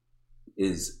edge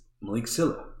is Malik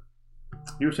Silla.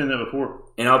 You were saying that before.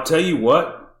 And I'll tell you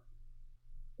what,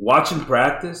 watching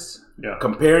practice,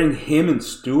 comparing him and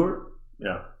Stewart.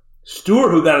 Yeah.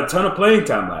 Stewart, who got a ton of playing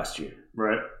time last year.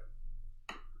 Right.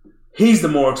 He's the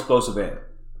more explosive end.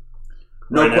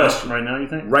 No question. Right now, you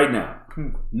think? Right now.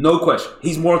 No question.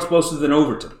 He's more explosive than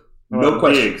Overton. No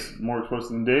question. Diggs. More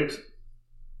explosive than Diggs?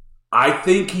 I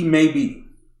think he may be.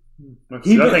 I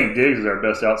think Diggs is our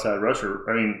best outside rusher.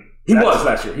 I mean, he was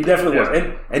last year. He definitely was.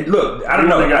 And look, I don't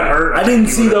know. I didn't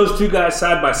see those two guys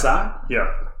side by side. Yeah.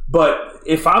 But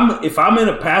if I'm in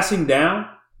a passing down,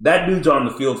 that dude's on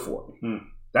the field for me.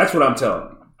 That's what I'm telling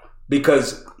you.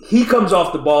 Because he comes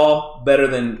off the ball better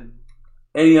than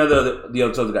any other the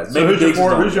other guys. So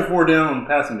who's your four down on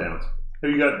passing downs? Who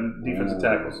you got in defensive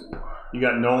tackles? You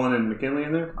got Nolan and McKinley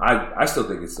in there? I still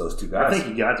think it's those two guys. I think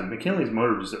you got to. McKinley's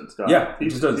motor just doesn't stop. Yeah, he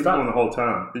just doesn't stop. He's going the whole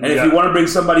time. And if you want to bring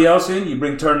somebody else in, you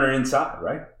bring Turner inside,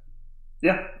 right?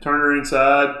 Yeah, Turner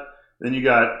inside. Then you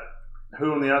got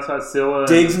who on the outside? Silla.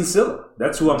 Diggs and Silla.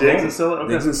 That's who I'm going. Diggs and Silla?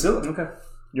 Okay. Diggs and Silla. Okay.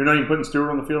 You're not even putting Stewart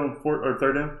on the field on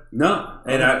third down? No.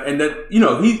 And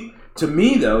he, to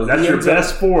me, though. That's your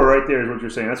best four right there is what you're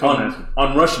saying. That's what I'm asking.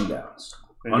 On rushing downs.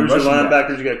 And who's your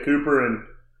linebackers? You got Cooper and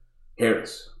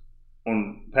Harris.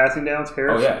 On passing downs,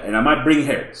 Harris? Oh, yeah. And I might bring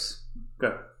Harris.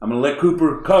 Okay. I'm going to let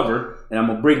Cooper cover, and I'm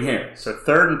going to bring Harris. So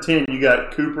 3rd and 10, you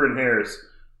got Cooper and Harris.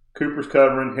 Cooper's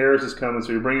covering, Harris is coming,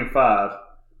 so you're bringing 5.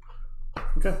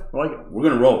 Okay, I like it. We're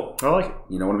going to roll. I like it.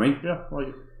 You know what I mean? Yeah, I like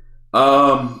it.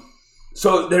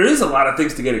 So there is a lot of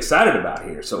things to get excited about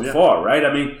here so far, right?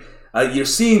 I mean, you're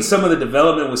seeing some of the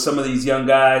development with some of these young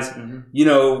guys, you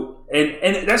know,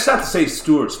 and that's not to say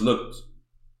Stewart's looked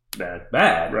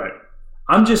bad. Right.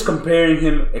 I'm just comparing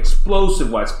him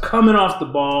explosive-wise, coming off the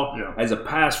ball as a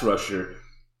pass rusher.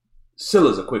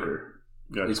 Silla's a quicker.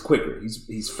 Yeah. He's quicker.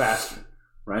 He's faster,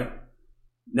 right?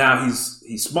 Now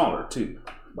he's smaller too,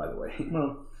 by the way.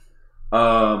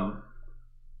 Well.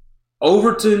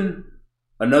 Overton,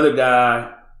 another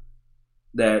guy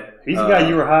that he's the guy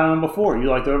you were high on before. You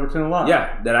liked Overton a lot.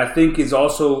 Yeah, that I think is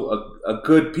also a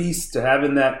good piece to have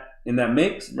in that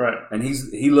mix. Right. And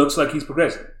he looks like he's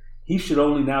progressing. He should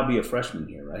only now be a freshman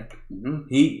here, right? Mm-hmm.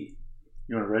 He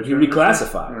want to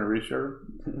reclassified. You want to redshirt?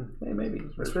 Hey, maybe.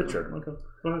 Let's redshirt. Okay.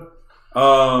 Go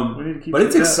ahead. We need to keep but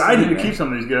it's exciting. We need to keep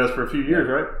some of these guys for a few years,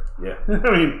 right? Yeah.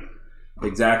 I mean,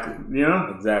 exactly. You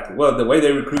know? Exactly. Well, the way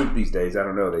they recruit these days, I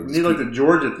don't know. They just need like the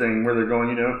Georgia thing where they're going,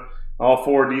 you know, all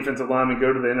 4 defensive linemen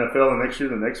go to the NFL, and next year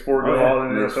the next 4 go all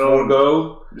in the NFL. 4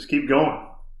 go. Just keep going.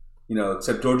 You know,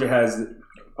 except Georgia has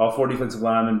all 4 defensive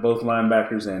linemen, both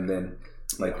linebackers, and then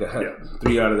like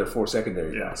 3 out of their 4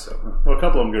 secondary guys. So, well, a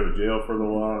couple of them go to jail for a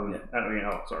little while. And, I mean,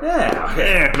 sorry.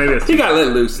 Yeah, maybe it's you got to let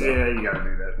it loose. Though. Yeah, you got to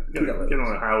do that. Get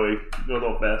on the highway, go a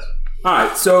little fast. All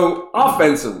right, so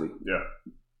offensively,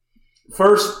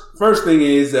 First thing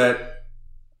is that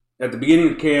at the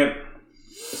beginning of camp,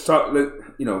 let's talk.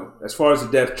 You know, as far as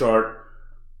the depth chart,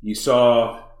 you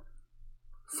saw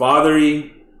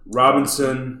Fothery,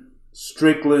 Robinson,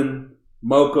 Strickland,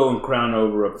 Moko, and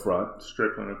Crownover up front.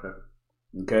 Strickland,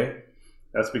 okay.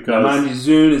 That's because now, mind you,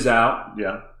 Zune is out.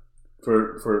 Yeah.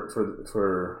 For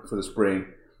the spring,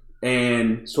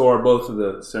 and so are both of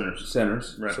the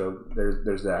centers. Right. So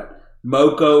there's that.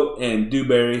 Moko and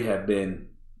Dewberry have been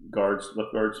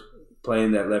left guards,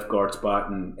 playing that left guard spot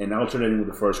and alternating with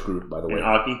the first group, by the way. And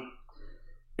Aki.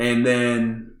 And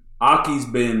then Aki's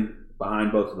been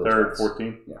behind both of those. 3rd,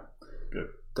 14. Yeah. Good.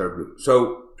 3rd group.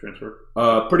 So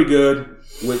transfer. Pretty good.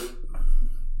 With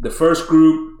the first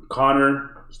group,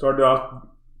 Connor started off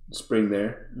the spring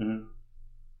there. Mm-hmm.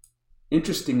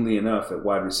 Interestingly enough, at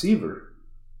wide receiver,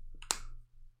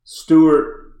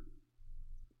 Stewart,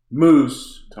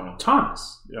 Moose,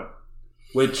 Thomas. Yeah.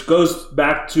 Which goes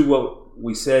back to what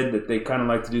we said that they kind of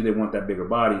like to do. They want that bigger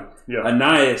body. Yeah.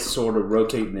 Anais sort of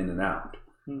rotating in and out.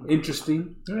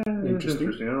 Interesting. Yeah, interesting.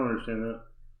 I don't understand that.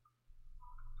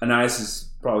 Anais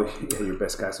is probably your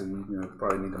best guy, so you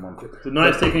probably need him on too. Did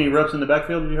Anais take any reps in the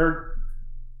backfield, have you heard?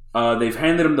 They've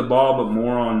handed him the ball, but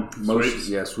more on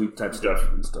motion, sweep type stuff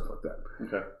and stuff like that.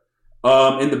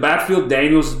 Okay. In the backfield,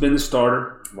 Daniels has been the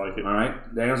starter. Like it. All right.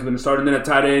 Daniels has been the starter. And then at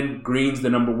tight end, Green's the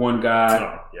number 1 guy.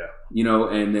 Oh, yeah. You know,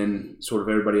 and then sort of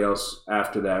everybody else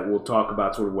after that. We'll talk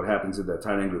about sort of what happens in that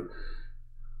tight end group.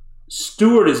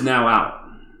 Stewart is now out.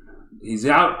 He's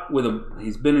out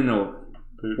he's been in a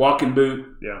walking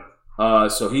boot. Yeah.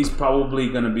 So he's probably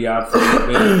going to be out for a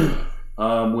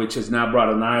bit, which has now brought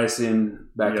Anais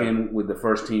back in with the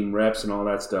first team reps and all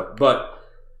that stuff. But,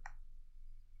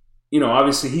 you know,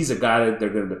 obviously he's a guy that they're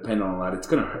going to depend on a lot.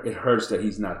 It hurts that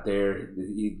he's not there.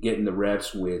 He's getting the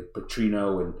reps with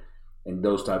Petrino and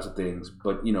those types of things.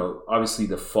 But, you know, obviously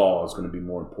the fall is going to be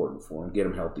more important for him. Get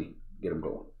him healthy. Get him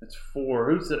going. That's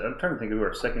 4. I'm trying to think of who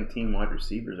our second team wide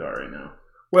receivers are right now.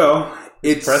 Well,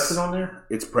 it's Preston on there?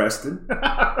 It's Preston.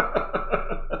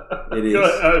 It is.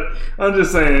 I'm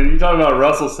just saying, you talking about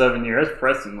Russell 7 years. That's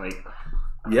Preston, like.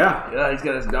 Yeah. He's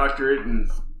got his doctorate and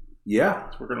he's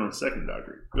working on his second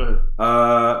doctorate. Go ahead.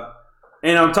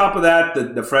 And on top of that,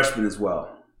 the freshmen as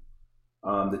well.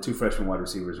 The 2 freshman wide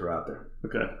receivers are out there.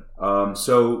 Okay.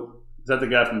 So is that the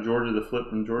guy from Georgia, the flip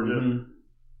from Georgia?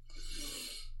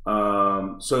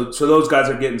 Mm-hmm. So those guys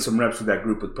are getting some reps with that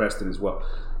group with Preston as well.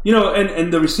 You know,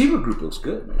 and the receiver group looks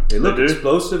good, man. They look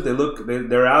explosive.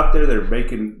 They're out there. They're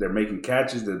making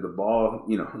catches. The ball,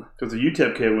 you know, because the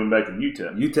UTEP kid went back to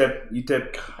UTEP.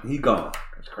 UTEP, he gone.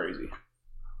 That's crazy.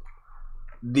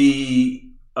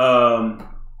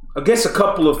 I guess a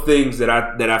couple of things that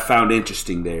I found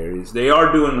interesting there is they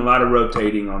are doing a lot of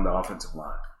rotating on the offensive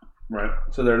line. Right.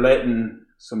 So they're letting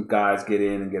some guys get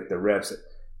in and get their reps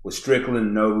with Strickland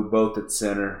and Nobu both at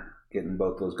center, getting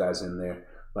both those guys in there.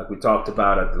 Like we talked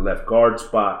about at the left guard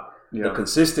spot. Yeah. The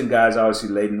consistent guys, obviously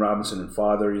Layden Robinson and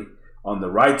Fothery. On the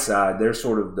right side, they're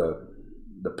sort of the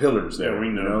pillars there. Yeah, we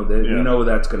know. We know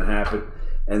that's going to happen.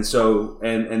 And so,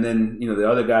 and then, you know, the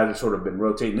other guys have sort of been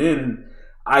rotating in.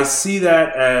 I see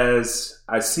that as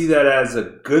a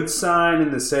good sign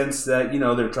in the sense that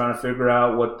they're trying to figure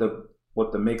out what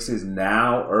the mix is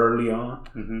now early on.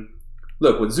 Mm-hmm.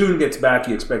 Look, when Zune gets back,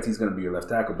 you expect he's going to be your left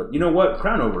tackle, but you know what?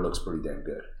 Crownover looks pretty damn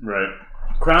good. Right.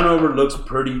 Crownover looks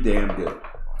pretty damn good.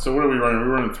 So what are we running? Are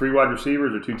we running 3 wide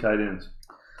receivers or 2 tight ends?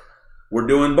 We're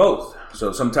doing both.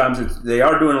 So sometimes they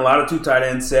are doing a lot of 2 tight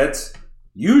end sets.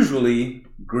 Usually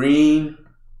Green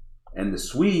and the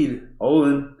Swede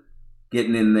Olin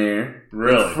getting in there.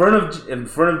 Really? In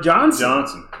front of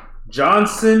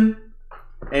Johnson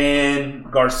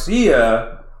and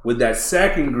Garcia with that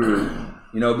second group,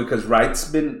 because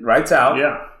Wright's out.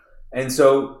 Yeah. And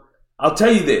so I'll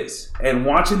tell you this, and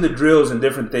watching the drills and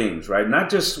different things, right? Not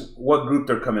just what group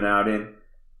they're coming out in.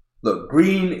 Look,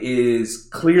 Green is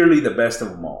clearly the best of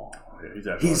them all.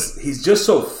 Yeah, he's just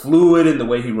so fluid in the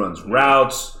way he runs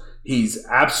routes. He's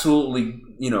absolutely,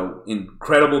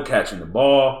 incredible catching the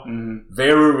ball. Mm-hmm.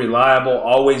 Very reliable,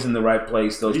 always in the right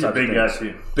place. Those he's types a big of things.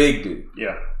 guy too. Big dude.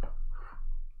 Yeah.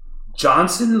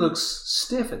 Johnson looks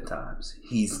stiff at times.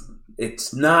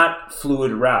 It's not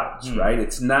fluid routes, right?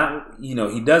 It's not,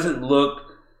 he doesn't look,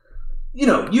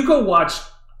 you go watch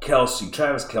Travis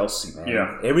Kelce, man.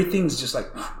 Yeah. Everything's just like,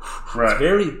 right. It's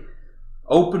very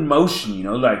open motion,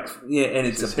 and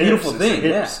it's a beautiful thing.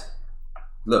 Yeah.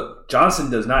 Look, Johnson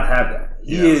does not have that.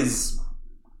 He is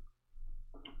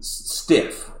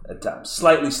stiff at times,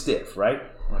 slightly stiff, right?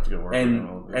 I'll have to go work on that a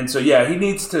little bit. And so, he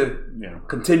needs to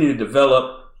continue to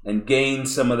develop and gain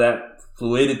some of that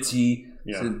fluidity,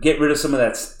 to get rid of some of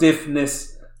that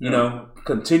stiffness,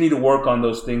 continue to work on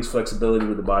those things, flexibility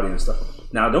with the body and stuff.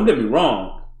 Now, don't get me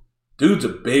wrong. Dude's a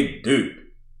big dude.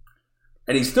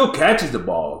 And he still catches the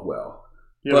ball well.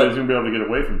 Yeah, but he's going to be able to get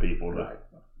away from people to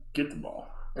get the ball.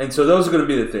 And so those are going to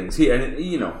be the things. Who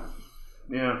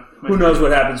knows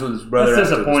what happens with his brother. That's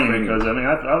disappointing because,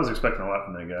 I was expecting a lot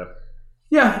from that guy.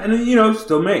 Yeah, and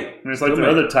still may. It's like the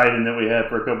other tight end that we had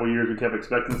for a couple of years. We kept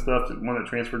expecting stuff. The one that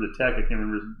transferred to Tech, I can't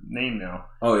remember his name now.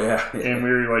 Oh, yeah. And we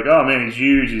were like, oh, man, he's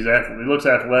huge. He looks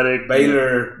athletic.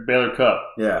 Baylor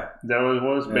Cup. Yeah. Is that what it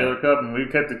was? Yeah. Baylor Cup. And we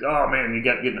kept oh, man, he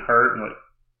kept getting hurt. And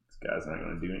this guy's not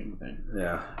going to do anything.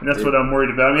 Yeah. And that's what I'm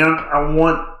worried about. I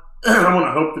want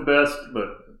to hope the best,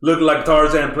 but. Look like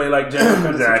Tarzan, play like Jim.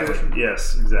 Exactly.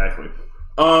 Yes, exactly.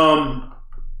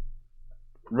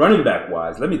 Running back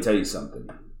wise, let me tell you something.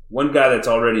 One guy that's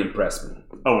already impressed me.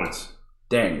 Owens.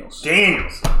 Daniels.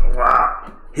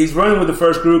 Wow. He's running with the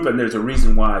first group, and there's a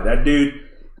reason why. That dude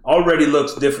already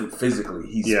looks different physically.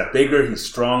 He's bigger, he's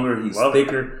stronger, he's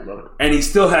thicker. Love it. And he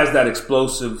still has that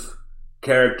explosive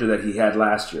character that he had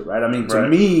last year, right? To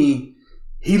me,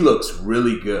 he looks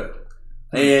really good.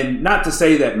 And not to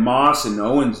say that Moss and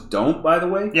Owens don't, by the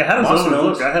way. Yeah, how does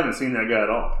Owens look? I haven't seen that guy at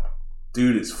all.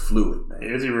 Dude is fluid, man.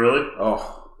 Is he really?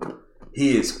 Oh,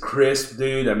 he is crisp,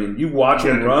 dude. You watch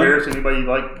him run. Anybody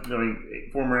like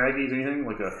former Aggies, anything?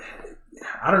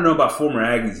 I don't know about former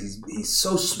Aggies. He's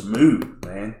so smooth,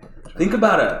 man. Think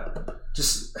about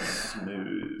just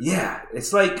smooth. Yeah,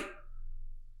 it's like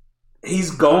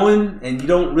he's going, and you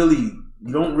don't really,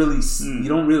 and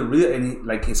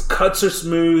his cuts are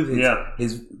smooth.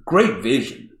 His great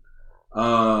vision.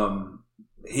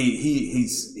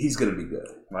 He's gonna be good.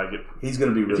 Like it. He's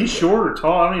gonna be really. Is he good. Short or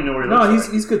tall? I don't even know what he looks like.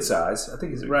 No, he's good size. I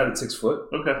think he's right at 6 foot.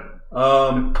 Okay.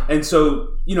 And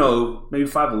so maybe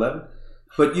 5'11",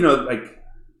 but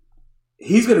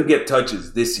he's gonna get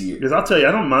touches this year. Because I'll tell you,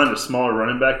 I don't mind a smaller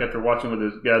running back after watching what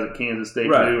those guys at Kansas State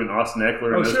do and Austin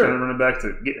Eckler and those kind of running backs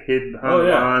to get hid behind the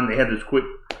line. They had those quick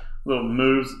little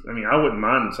moves. I wouldn't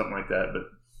mind something like that, but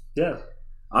yeah.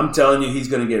 I'm telling you, he's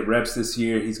going to get reps this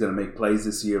year. He's going to make plays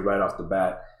this year right off the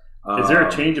bat. Is there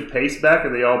a change of pace back, or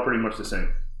are they all pretty much the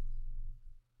same?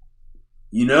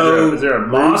 Is there a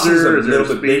Moss is a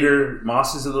little bit bigger.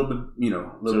 Moss is a little bit,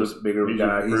 bit bigger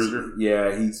guy.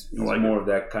 He's more of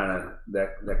that kind of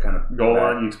goal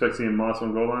line. You expect seeing Moss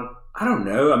on goal line? I don't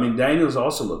know. Daniels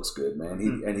also looks good, man.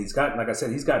 And he's got, like I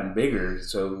said, he's gotten bigger.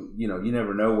 So you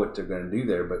never know what they're going to do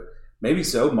there, but maybe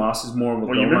so. Moss is more of a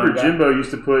goal line guy. You remember Jimbo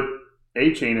used to put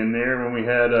A-Chain in there when we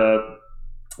had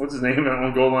what's his name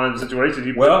on goal line situations.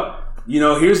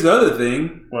 Here's the other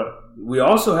thing. What? We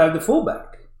also have the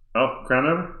fullback. Oh,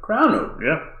 Crownover?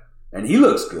 Yeah. And he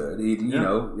looks good.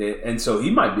 And so he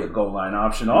might be a goal line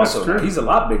option also. He's a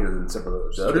lot bigger than some of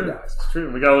those other guys. It's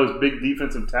true. We got all those big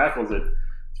defensive tackles that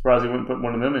surprised he wouldn't put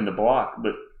one of them in the block.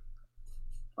 But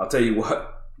I'll tell you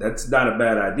what, that's not a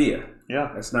bad idea.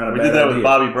 Yeah. That's not a bad idea. We did that with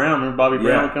Bobby Brown. Remember Bobby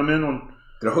Brown would come in on...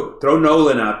 Throw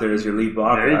Nolan out there as your lead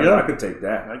blocker. There you go. I could take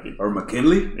that. Or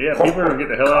McKinley. Yeah, people are going to get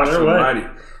the hell out of their way.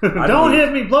 Don't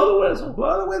hit me. Blow the whistle.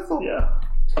 Blow the whistle. Yeah.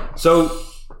 So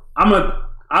I'm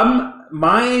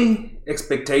my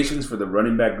expectations for the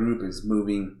running back group is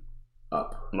moving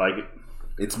up. Like it.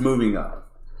 It's moving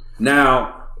up.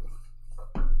 Now,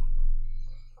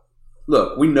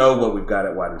 look, we know what we've got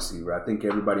at wide receiver. I think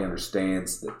everybody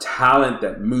understands the talent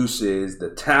that Moose is, the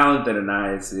talent that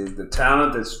Anais is, the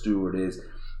talent that Stewart is.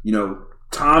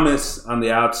 Thomas on the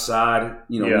outside,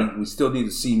 we still need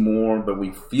to see more, but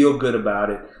we feel good about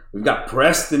it. We've got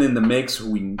Preston in the mix.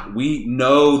 We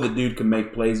know the dude can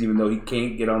make plays even though he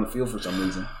can't get on the field for some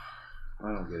reason.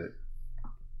 I don't get it.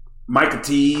 Micah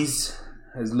Tease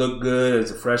has looked good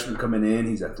as a freshman coming in.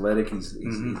 He's athletic. He's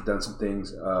done some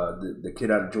things. The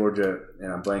kid out of Georgia,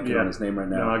 and I'm blanking on his name right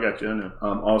now. No, I got you. I know.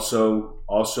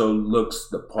 Also looks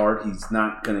the part. He's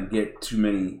not going to get too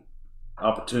many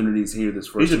opportunities here this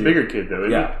first year. He's a bigger kid, though,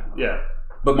 isn't he? Yeah.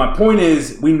 But my point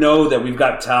is, we know that we've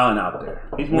got talent out there.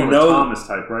 He's more of a Thomas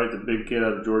type, right? The big kid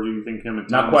out of Georgia. You think him and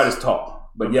Thomas? Not quite as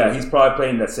tall. But yeah, he's probably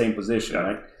playing that same position,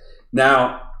 right?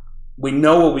 Now, we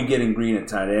know what we get in Green at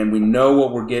tight end. We know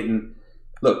what we're getting.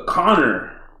 Look,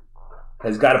 Connor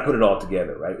has got to put it all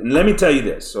together, right? And let me tell you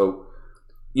this. So,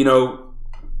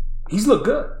 he's looked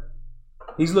good.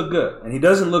 He's looked good. And he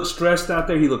doesn't look stressed out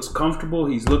there. He looks comfortable.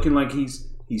 He's looking like he's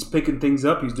picking things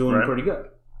up. He's doing pretty good.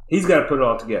 He's got to put it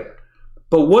all together.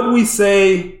 But what did we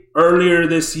say earlier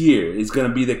this year is going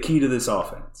to be the key to this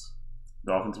offense?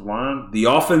 The offensive line? The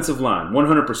offensive line,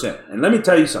 100%. And let me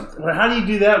tell you something. Well, how do you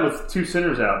do that with two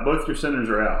centers out? Both your centers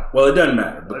are out. Well, it doesn't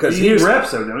matter. Because here's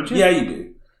reps, though, don't you? Yeah, you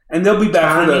do. And they'll be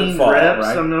back for the fall, reps,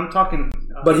 right? I'm talking.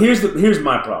 But here's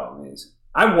my problem is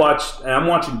I'm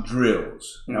watching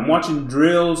drills. And I'm watching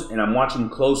drills, and I'm watching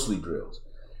closely drills.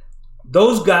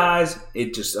 Those guys,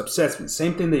 it just upsets me.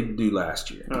 Same thing they do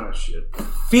last year. Oh, shit.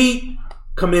 Feet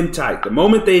come in tight. The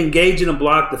moment they engage in a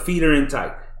block, the feet are in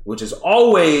tight, which is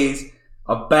always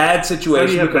a bad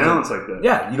situation. How do you have balance like that?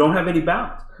 Yeah, you don't have any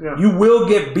balance. Yeah. You will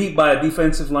get beat by a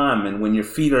defensive lineman when your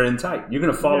feet are in tight. You're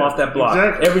going to fall off that block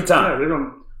every time. Yeah,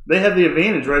 they have the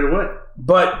advantage right away.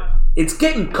 But it's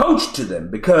getting coached to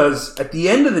them because at the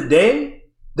end of the day,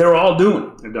 they're all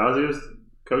doing it. Adazio's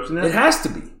coaching that? It has to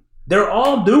be. They're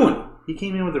all doing it. He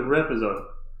came in with a rep as a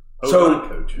O-line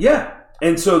coach. Yeah.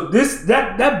 And so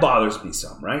that bothers me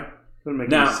some, right? Doesn't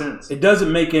make any sense. It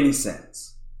doesn't make any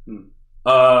sense. You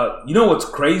know what's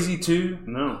crazy too?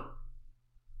 No.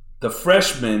 The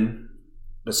freshman,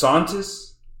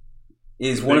 DeSantis,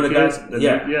 is one of the guys.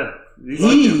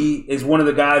 He is one of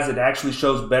the guys that actually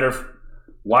shows better,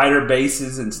 wider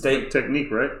bases and state technique,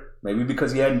 right? Maybe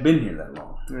because he hadn't been here that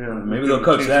long. Yeah. Maybe they'll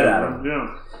coach that out of him.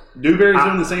 Yeah. Dewberry's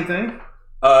doing the same thing.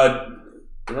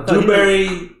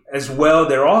 Dewberry as well.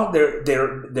 They're all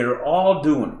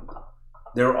doing it.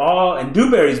 They're all, and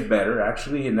Dewberry's better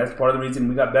actually, and that's part of the reason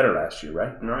we got better last year,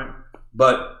 right? Right.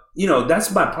 But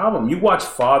that's my problem. You watch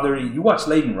you watch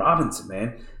Layden Robinson,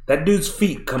 man. That dude's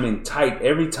feet come in tight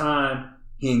every time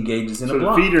he engages in a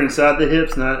block. So the feet are inside the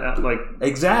hips, not like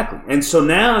exactly. And so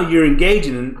now you're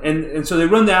engaging, and so they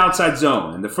run the outside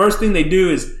zone, and the first thing they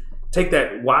do is take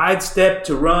that wide step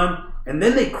to run, and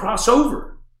then they cross over.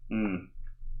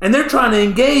 And they're trying to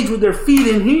engage with their feet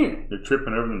in here. They're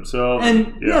tripping over themselves.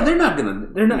 And they're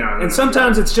not. And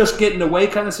sometimes it's just getting away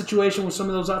kind of situation with some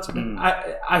of those outside.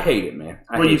 I hate it, man.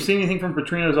 You seen anything from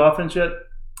Petrino's offense yet?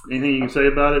 Anything you can say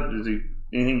about it?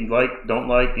 Anything you like, don't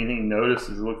like? Anything you notice?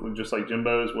 Does it look just like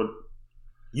Jimbo's? What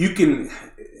you can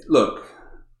look.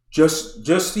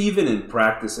 Just even in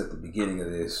practice at the beginning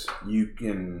of this, you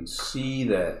can see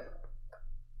that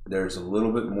there's a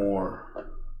little bit more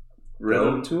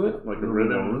rhythm to it, like a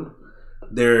rhythm.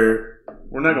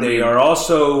 They are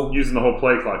also using the whole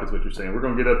play clock. Is what you're saying? We're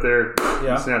going to get up there,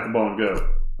 snap the ball, and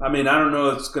go. I mean, I don't know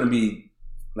if it's going to be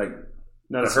like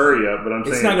not a hurry up, but I'm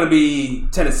saying it's not going to be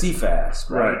Tennessee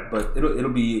fast, right? But it'll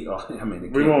be. I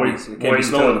mean, we won't be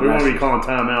calling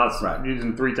timeouts, right?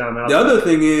 Using 3 timeouts. The other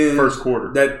thing is first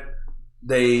quarter that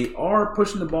they are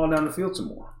pushing the ball down the field some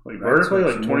more, like vertically,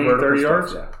 like 20, 30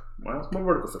 yards. Yeah. Well, it's more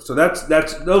vertical stuff. So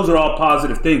those are all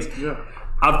positive things. Yeah.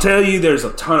 I'll tell you, there's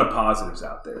a ton of positives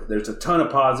out there. There's a ton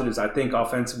of positives. I think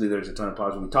offensively, there's a ton of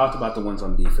positives. We talked about the ones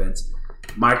on defense.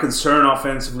 My concern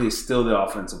offensively is still the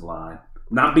offensive line.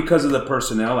 Not because of the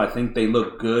personnel. I think they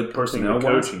look good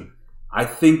personnel-wise. I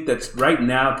think that's right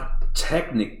now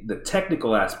the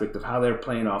technical aspect of how they're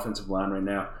playing offensive line right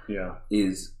now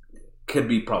could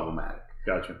be problematic.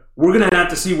 Gotcha. We're going to have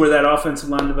to see where that offensive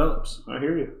line develops. I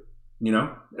hear you.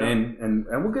 And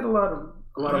we'll get a lot of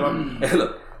hey,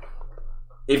 look,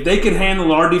 if they can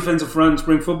handle our defensive front in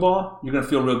spring football, you're going to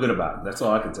feel real good about it. That's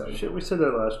all I can tell you. Shit, we said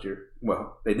that last year.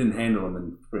 Well, they didn't handle them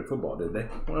in spring football, did they?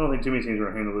 Well, I don't think too many teams are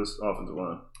going to handle this offensive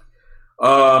line.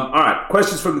 All right.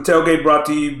 Questions from the tailgate brought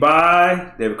to you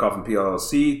by David Coffin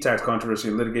PLLC, tax controversy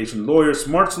and litigation lawyer,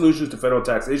 smart solutions to federal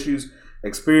tax issues,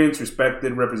 experience,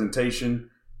 respected representation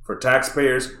for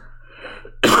taxpayers.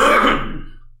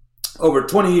 Over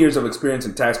 20 years of experience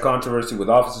in tax controversy with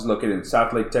offices located in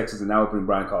South Lake, Texas, and now open in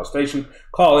Bryan College Station.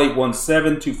 Call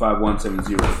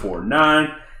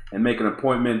 817-251-7049 and make an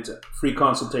appointment. Free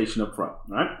consultation up front.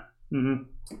 All right? Mm-hmm.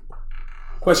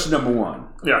 Question number 1.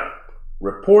 Yeah.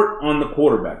 Report on the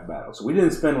quarterback battle. So we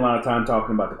didn't spend a lot of time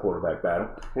talking about the quarterback battle.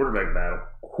 Quarterback battle.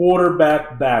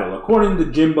 Quarterback battle. According to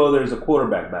Jimbo, there's a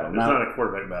quarterback battle. There's not a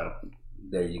quarterback battle.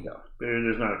 There you go.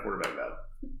 There's not a quarterback battle.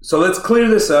 So let's clear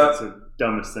this up. That's the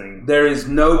dumbest thing. There is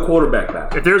no quarterback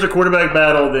battle. If there's a quarterback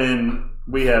battle, then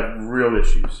we have real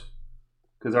issues.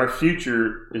 Because our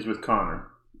future is with Connor.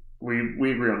 We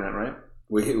agree on that, right?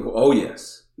 Oh,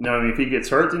 yes. No, I mean, if he gets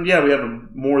hurt, then yeah, we have a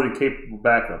more than capable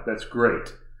backup. That's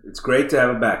great. It's great to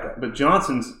have a backup. But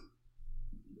Johnson's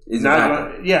is not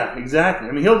backup. Yeah, exactly.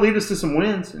 I mean, he'll lead us to some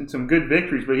wins and some good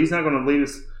victories, but he's not going to lead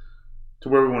us to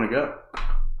where we want to go.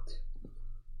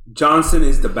 Johnson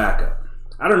is the backup.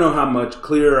 I don't know how much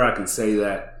clearer I can say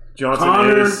that.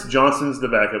 Johnson's the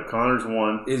backup. Connor's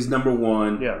 1. Is number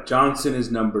 1. Yeah. Johnson is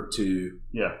number 2.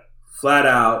 Yeah. Flat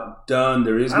out, done.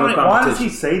 There is no competition. Why does he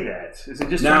say that? Is it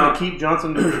just trying to keep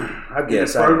Johnson I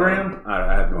guess, in the program?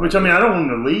 I have no Which, idea. I mean, I don't want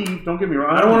him to leave. Don't get me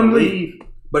wrong. I don't want him to leave.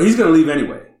 But he's going to leave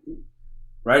anyway.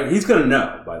 Right? He's going to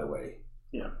know, by the way.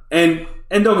 Yeah. And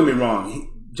don't get me wrong.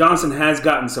 Johnson has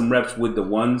gotten some reps with the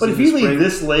ones. But if you leave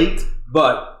this late,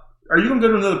 are you going to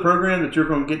go to another program that you're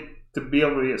going to get to be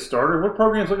able to be a starter? What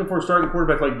program's looking for a starting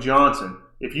quarterback like Johnson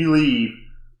if you leave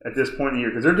at this point in the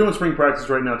year? Because they're doing spring practice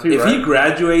right now too, if right? he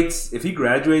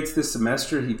graduates this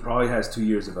semester, he probably has 2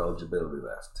 years of eligibility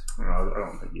left. I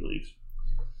don't think he leaves.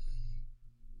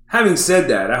 Having said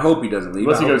that, I hope he doesn't leave.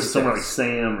 Unless he goes to somewhere like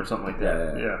Sam or something like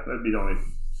that. Yeah. That'd be the only.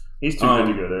 He's too good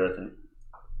to go there, I think.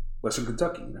 Western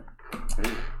Kentucky, you know.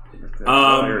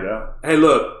 Figure it out. Hey,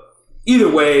 look.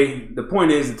 Either way, the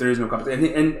point is that there is no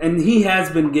competition, and he has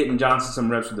been getting Johnson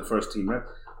some reps with the first team rep,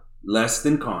 less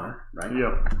than Connor, right?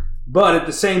 Yeah. But at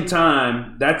the same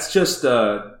time, that's just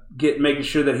making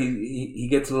sure that he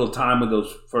gets a little time with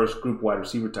those first group wide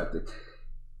receiver type things.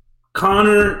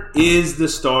 Connor is the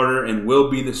starter and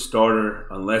will be the starter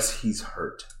unless he's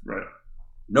hurt. Right.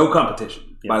 No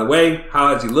competition. Yeah. By the way,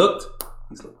 how has he looked?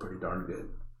 He's looked pretty darn good.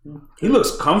 He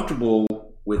looks comfortable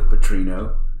with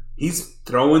Petrino. He's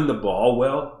throwing the ball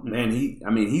well. Man,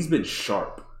 he's been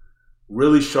sharp.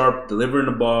 Really sharp, delivering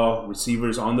the ball,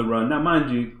 receivers on the run. Now,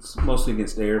 mind you, it's mostly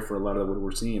against air for a lot of what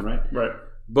we're seeing, right? Right.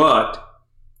 But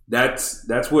that's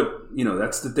what,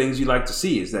 that's the things you like to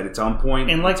see is that it's on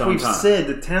point. And like we've said,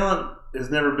 the talent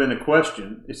has never been a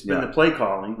question. It's been the play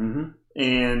calling. Mm-hmm.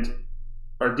 And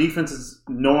our defense is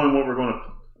knowing what we're going to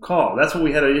call. That's what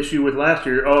we had an issue with last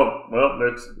year. Oh, well,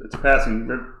 it's passing.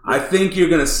 I think you're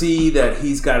going to see that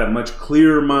he's got a much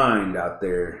clearer mind out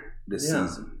there this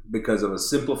season because of a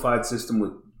simplified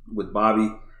system with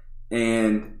Bobby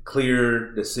and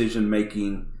clear decision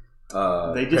making.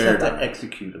 They just have to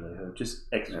execute, Alejo. Just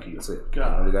execute. Yeah, that's it.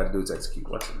 God. All they got to do is execute.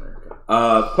 What's America?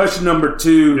 Question number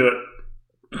 2. Do it.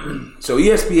 So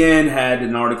ESPN had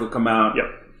an article come out. Yep.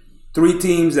 3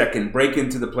 teams that can break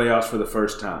into the playoffs for the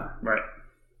first time. Right.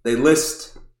 They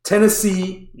list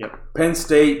Tennessee, Penn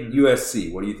State,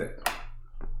 USC. What do you think?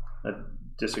 I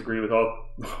disagree with all.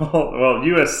 Well,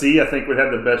 USC I think would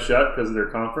have the best shot because of their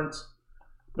conference,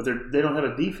 but they don't have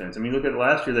a defense. I mean, look at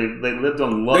last year. They lived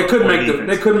on luck. They could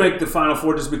make the Final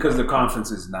Four just because their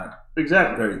conference is not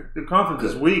exactly. Their conference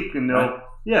is weak, and they'll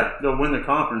win the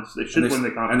conference. They should win the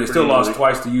conference, and they still lost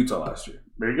twice to Utah last year.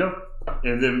 There you go.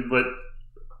 And then, but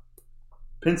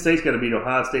Penn State's got to beat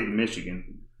Ohio State and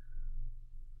Michigan.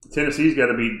 Tennessee's got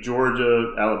to beat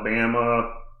Georgia,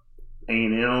 Alabama,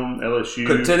 A&M, LSU.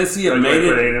 Could Tennessee have made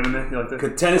it? A&M in there? You like that?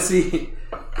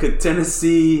 Could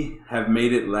Tennessee have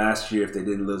made it last year if they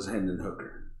didn't lose Hendon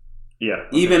Hooker? Yeah.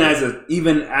 Even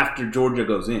after Georgia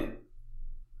goes in.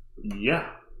 Yeah.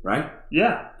 Right?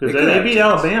 Yeah. Because they beat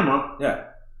Alabama. Yeah.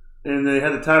 And they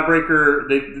had the tiebreaker.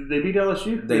 They beat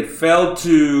LSU. They fell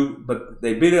to, but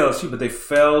they beat LSU, but they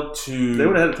fell to. They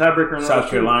would have had a tiebreaker on South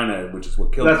LSU. Carolina, which is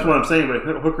what killed them. That's what I'm saying. But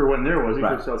Hooker wasn't there, was he?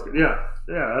 Right.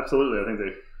 Yeah, absolutely. I think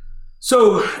they.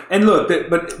 So and look,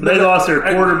 but they lost their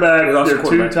quarterback. Their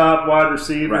 2 top wide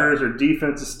receivers. Right. Their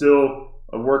defense is still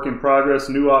a work in progress.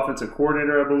 New offensive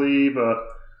coordinator, I believe.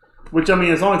 Which I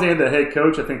mean, as long as they had the head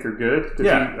coach, I think they're good.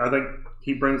 Yeah, I think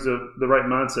he brings the right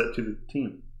mindset to the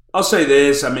team. I'll say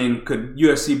this. I mean, could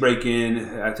USC break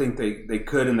in? I think they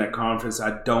could in that conference.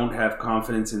 I don't have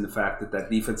confidence in the fact that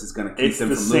defense is going to keep them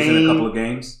from losing a couple of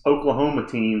games. Oklahoma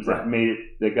teams that made it,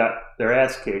 they got their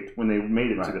ass kicked when they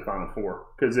made it to the Final Four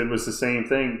because it was the same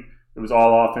thing. It was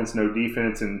all offense, no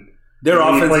defense, and their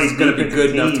offense is going to be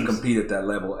good enough to compete at that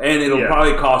level, and it'll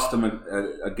probably cost them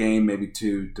a game, maybe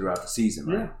two throughout the season.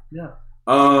 Right? Yeah.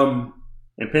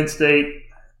 And Penn State.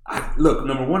 Look,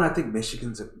 number one, I think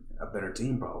Michigan's a better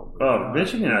team, probably. Oh,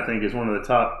 Michigan, I think, is one of the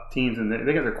top teams, and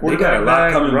they got their quarterback. They got a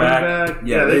lot coming back.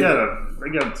 Yeah, they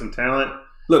got some talent.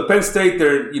 Look, Penn State,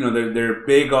 they're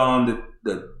big on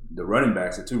the running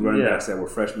backs, the two running backs that were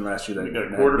freshmen last year. They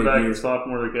got a quarterback and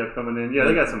sophomore that kept coming in. Yeah,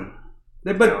 they got some.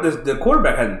 But the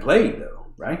quarterback hadn't played though,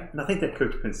 right? And I think that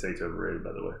coach Penn State's overrated.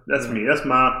 By the way, that's me. That's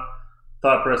my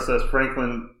thought process.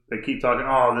 Franklin. They keep talking,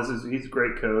 he's a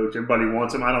great coach. Everybody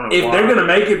wants him. I don't know if they're going to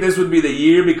make it, this would be the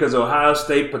year because Ohio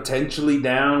State potentially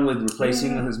down with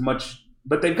replacing as much.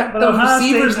 But they've got those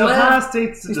receivers left.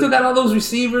 They still got all those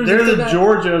receivers. They're the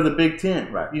Georgia of the Big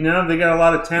Ten. Right. You know, they got a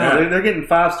lot of talent. Yeah. They're getting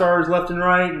 5 stars left and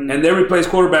right. And they replace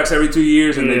quarterbacks every 2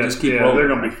 years, and they just keep rolling. They're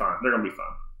going to be fine.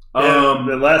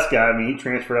 The last guy, he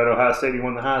transferred out of Ohio State. He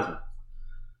won the Heisman.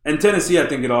 And Tennessee, I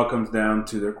think it all comes down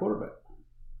to their quarterback.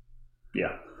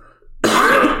 Yeah.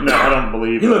 No, I don't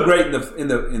believe he looked great in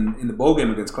the bowl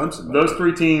game against Clemson. Those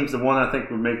 3 teams, the one I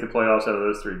think would make the playoffs out of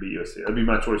those 3 be USC. That'd be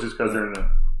my choice just because they're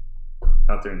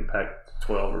out there in the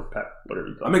Pac-12 or Pac whatever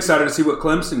you call it. I'm excited to see what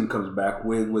Clemson comes back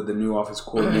with the new offensive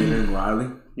coordinator in Riley.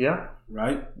 Yeah.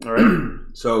 Right? All right.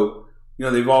 So,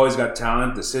 they've always got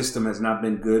talent. The system has not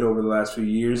been good over the last few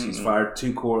years. Mm-hmm. He's fired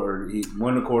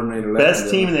one coordinator left. Best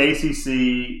team in the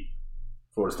ACC,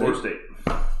 Florida State.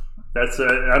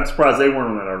 I'm surprised they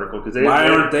weren't on that article because why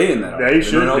aren't they in that article? They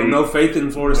should be. No faith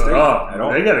in Florida State at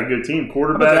all. They got a good team.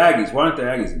 Quarterback. How about the Aggies? Why aren't the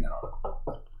Aggies in that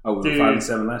article? Oh, we were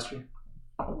 5-7 last year.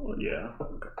 Oh yeah.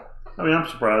 Okay. I mean, I'm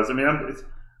surprised. I mean,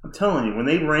 I'm telling you, when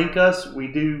they rank us, we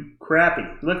do crappy.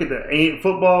 Look at the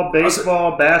football,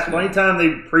 baseball, basketball. Anytime they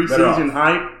preseason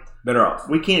hype, better off.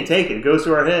 We can't take it. It goes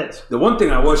to our heads. The one thing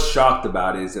I was shocked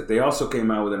about is that they also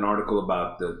came out with an article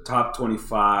about the top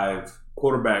 25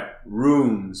 quarterback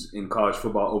rooms in college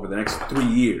football over the next 3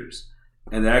 years.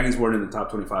 And the Aggies weren't in the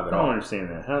top 25 at all. I don't understand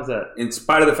that. How's that? In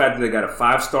spite of the fact that they got a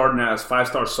 5-star now, it's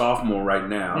 5-star sophomore right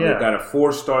now. Yeah. They've got a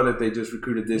 4-star that they just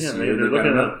recruited this year. They're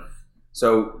looking at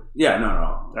So,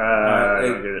 no. I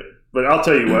don't get it. But I'll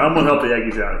tell you what, I'm going to help the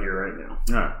Aggies out here right now.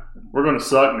 All right. We're going to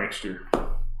suck next year.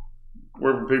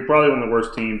 We're probably one of the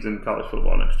worst teams in college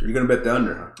football next year. You're going to bet the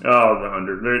under, huh? Oh, the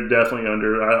under. They're definitely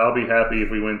under. I'll be happy if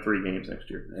we win 3 games next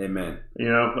year. Amen.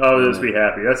 I'll just be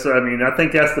happy. I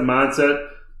think that's the mindset.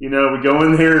 We go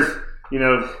in here,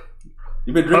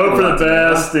 You've been hope for the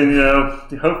best, and,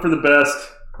 hope for the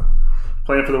best,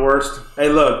 plan for the worst. Hey,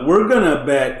 look, we're going to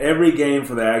bet every game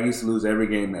for the Aggies to lose every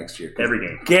game next year. Every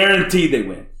game. Guaranteed they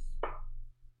win. I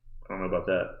don't know about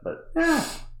that, but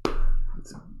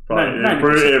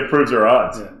it proves our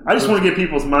odds. Yeah. I just want to get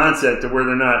people's mindset to where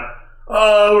they're not,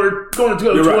 we're going to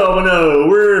go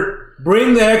 12-0.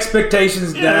 Bring the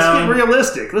expectations down.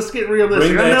 Let's get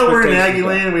realistic. I know we're in Aggie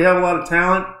land. We have a lot of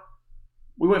talent.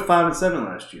 We went 5-7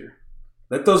 last year.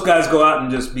 Let those guys go out and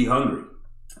just be hungry.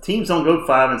 Teams don't go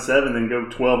 5-7 and go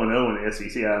 12-0 in the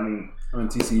SEC. I mean,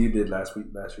 TCU did last year,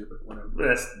 but whatever.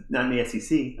 That's not in the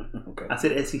SEC. Okay. I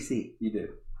said SEC. You did.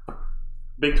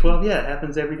 Big 12, it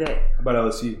happens every day. How about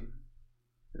LSU?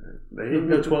 They didn't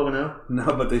go 12-0. No,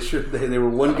 but they should. They were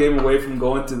 1 game away from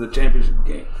going to the championship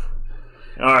game.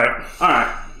 All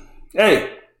right.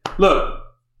 Hey, look,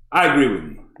 I agree with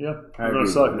you. Yeah, I'm going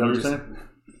to suck. Is that what you're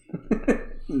saying?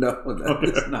 No,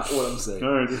 that's not what I'm saying.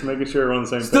 All right, just making sure we're on the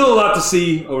same Still page. A lot to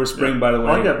see over spring, by the way.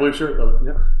 I like that blue shirt, though.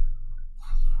 Yeah.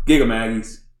 Giga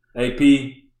Maggies. AP.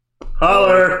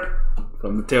 Holler.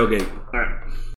 From the tailgate. All right.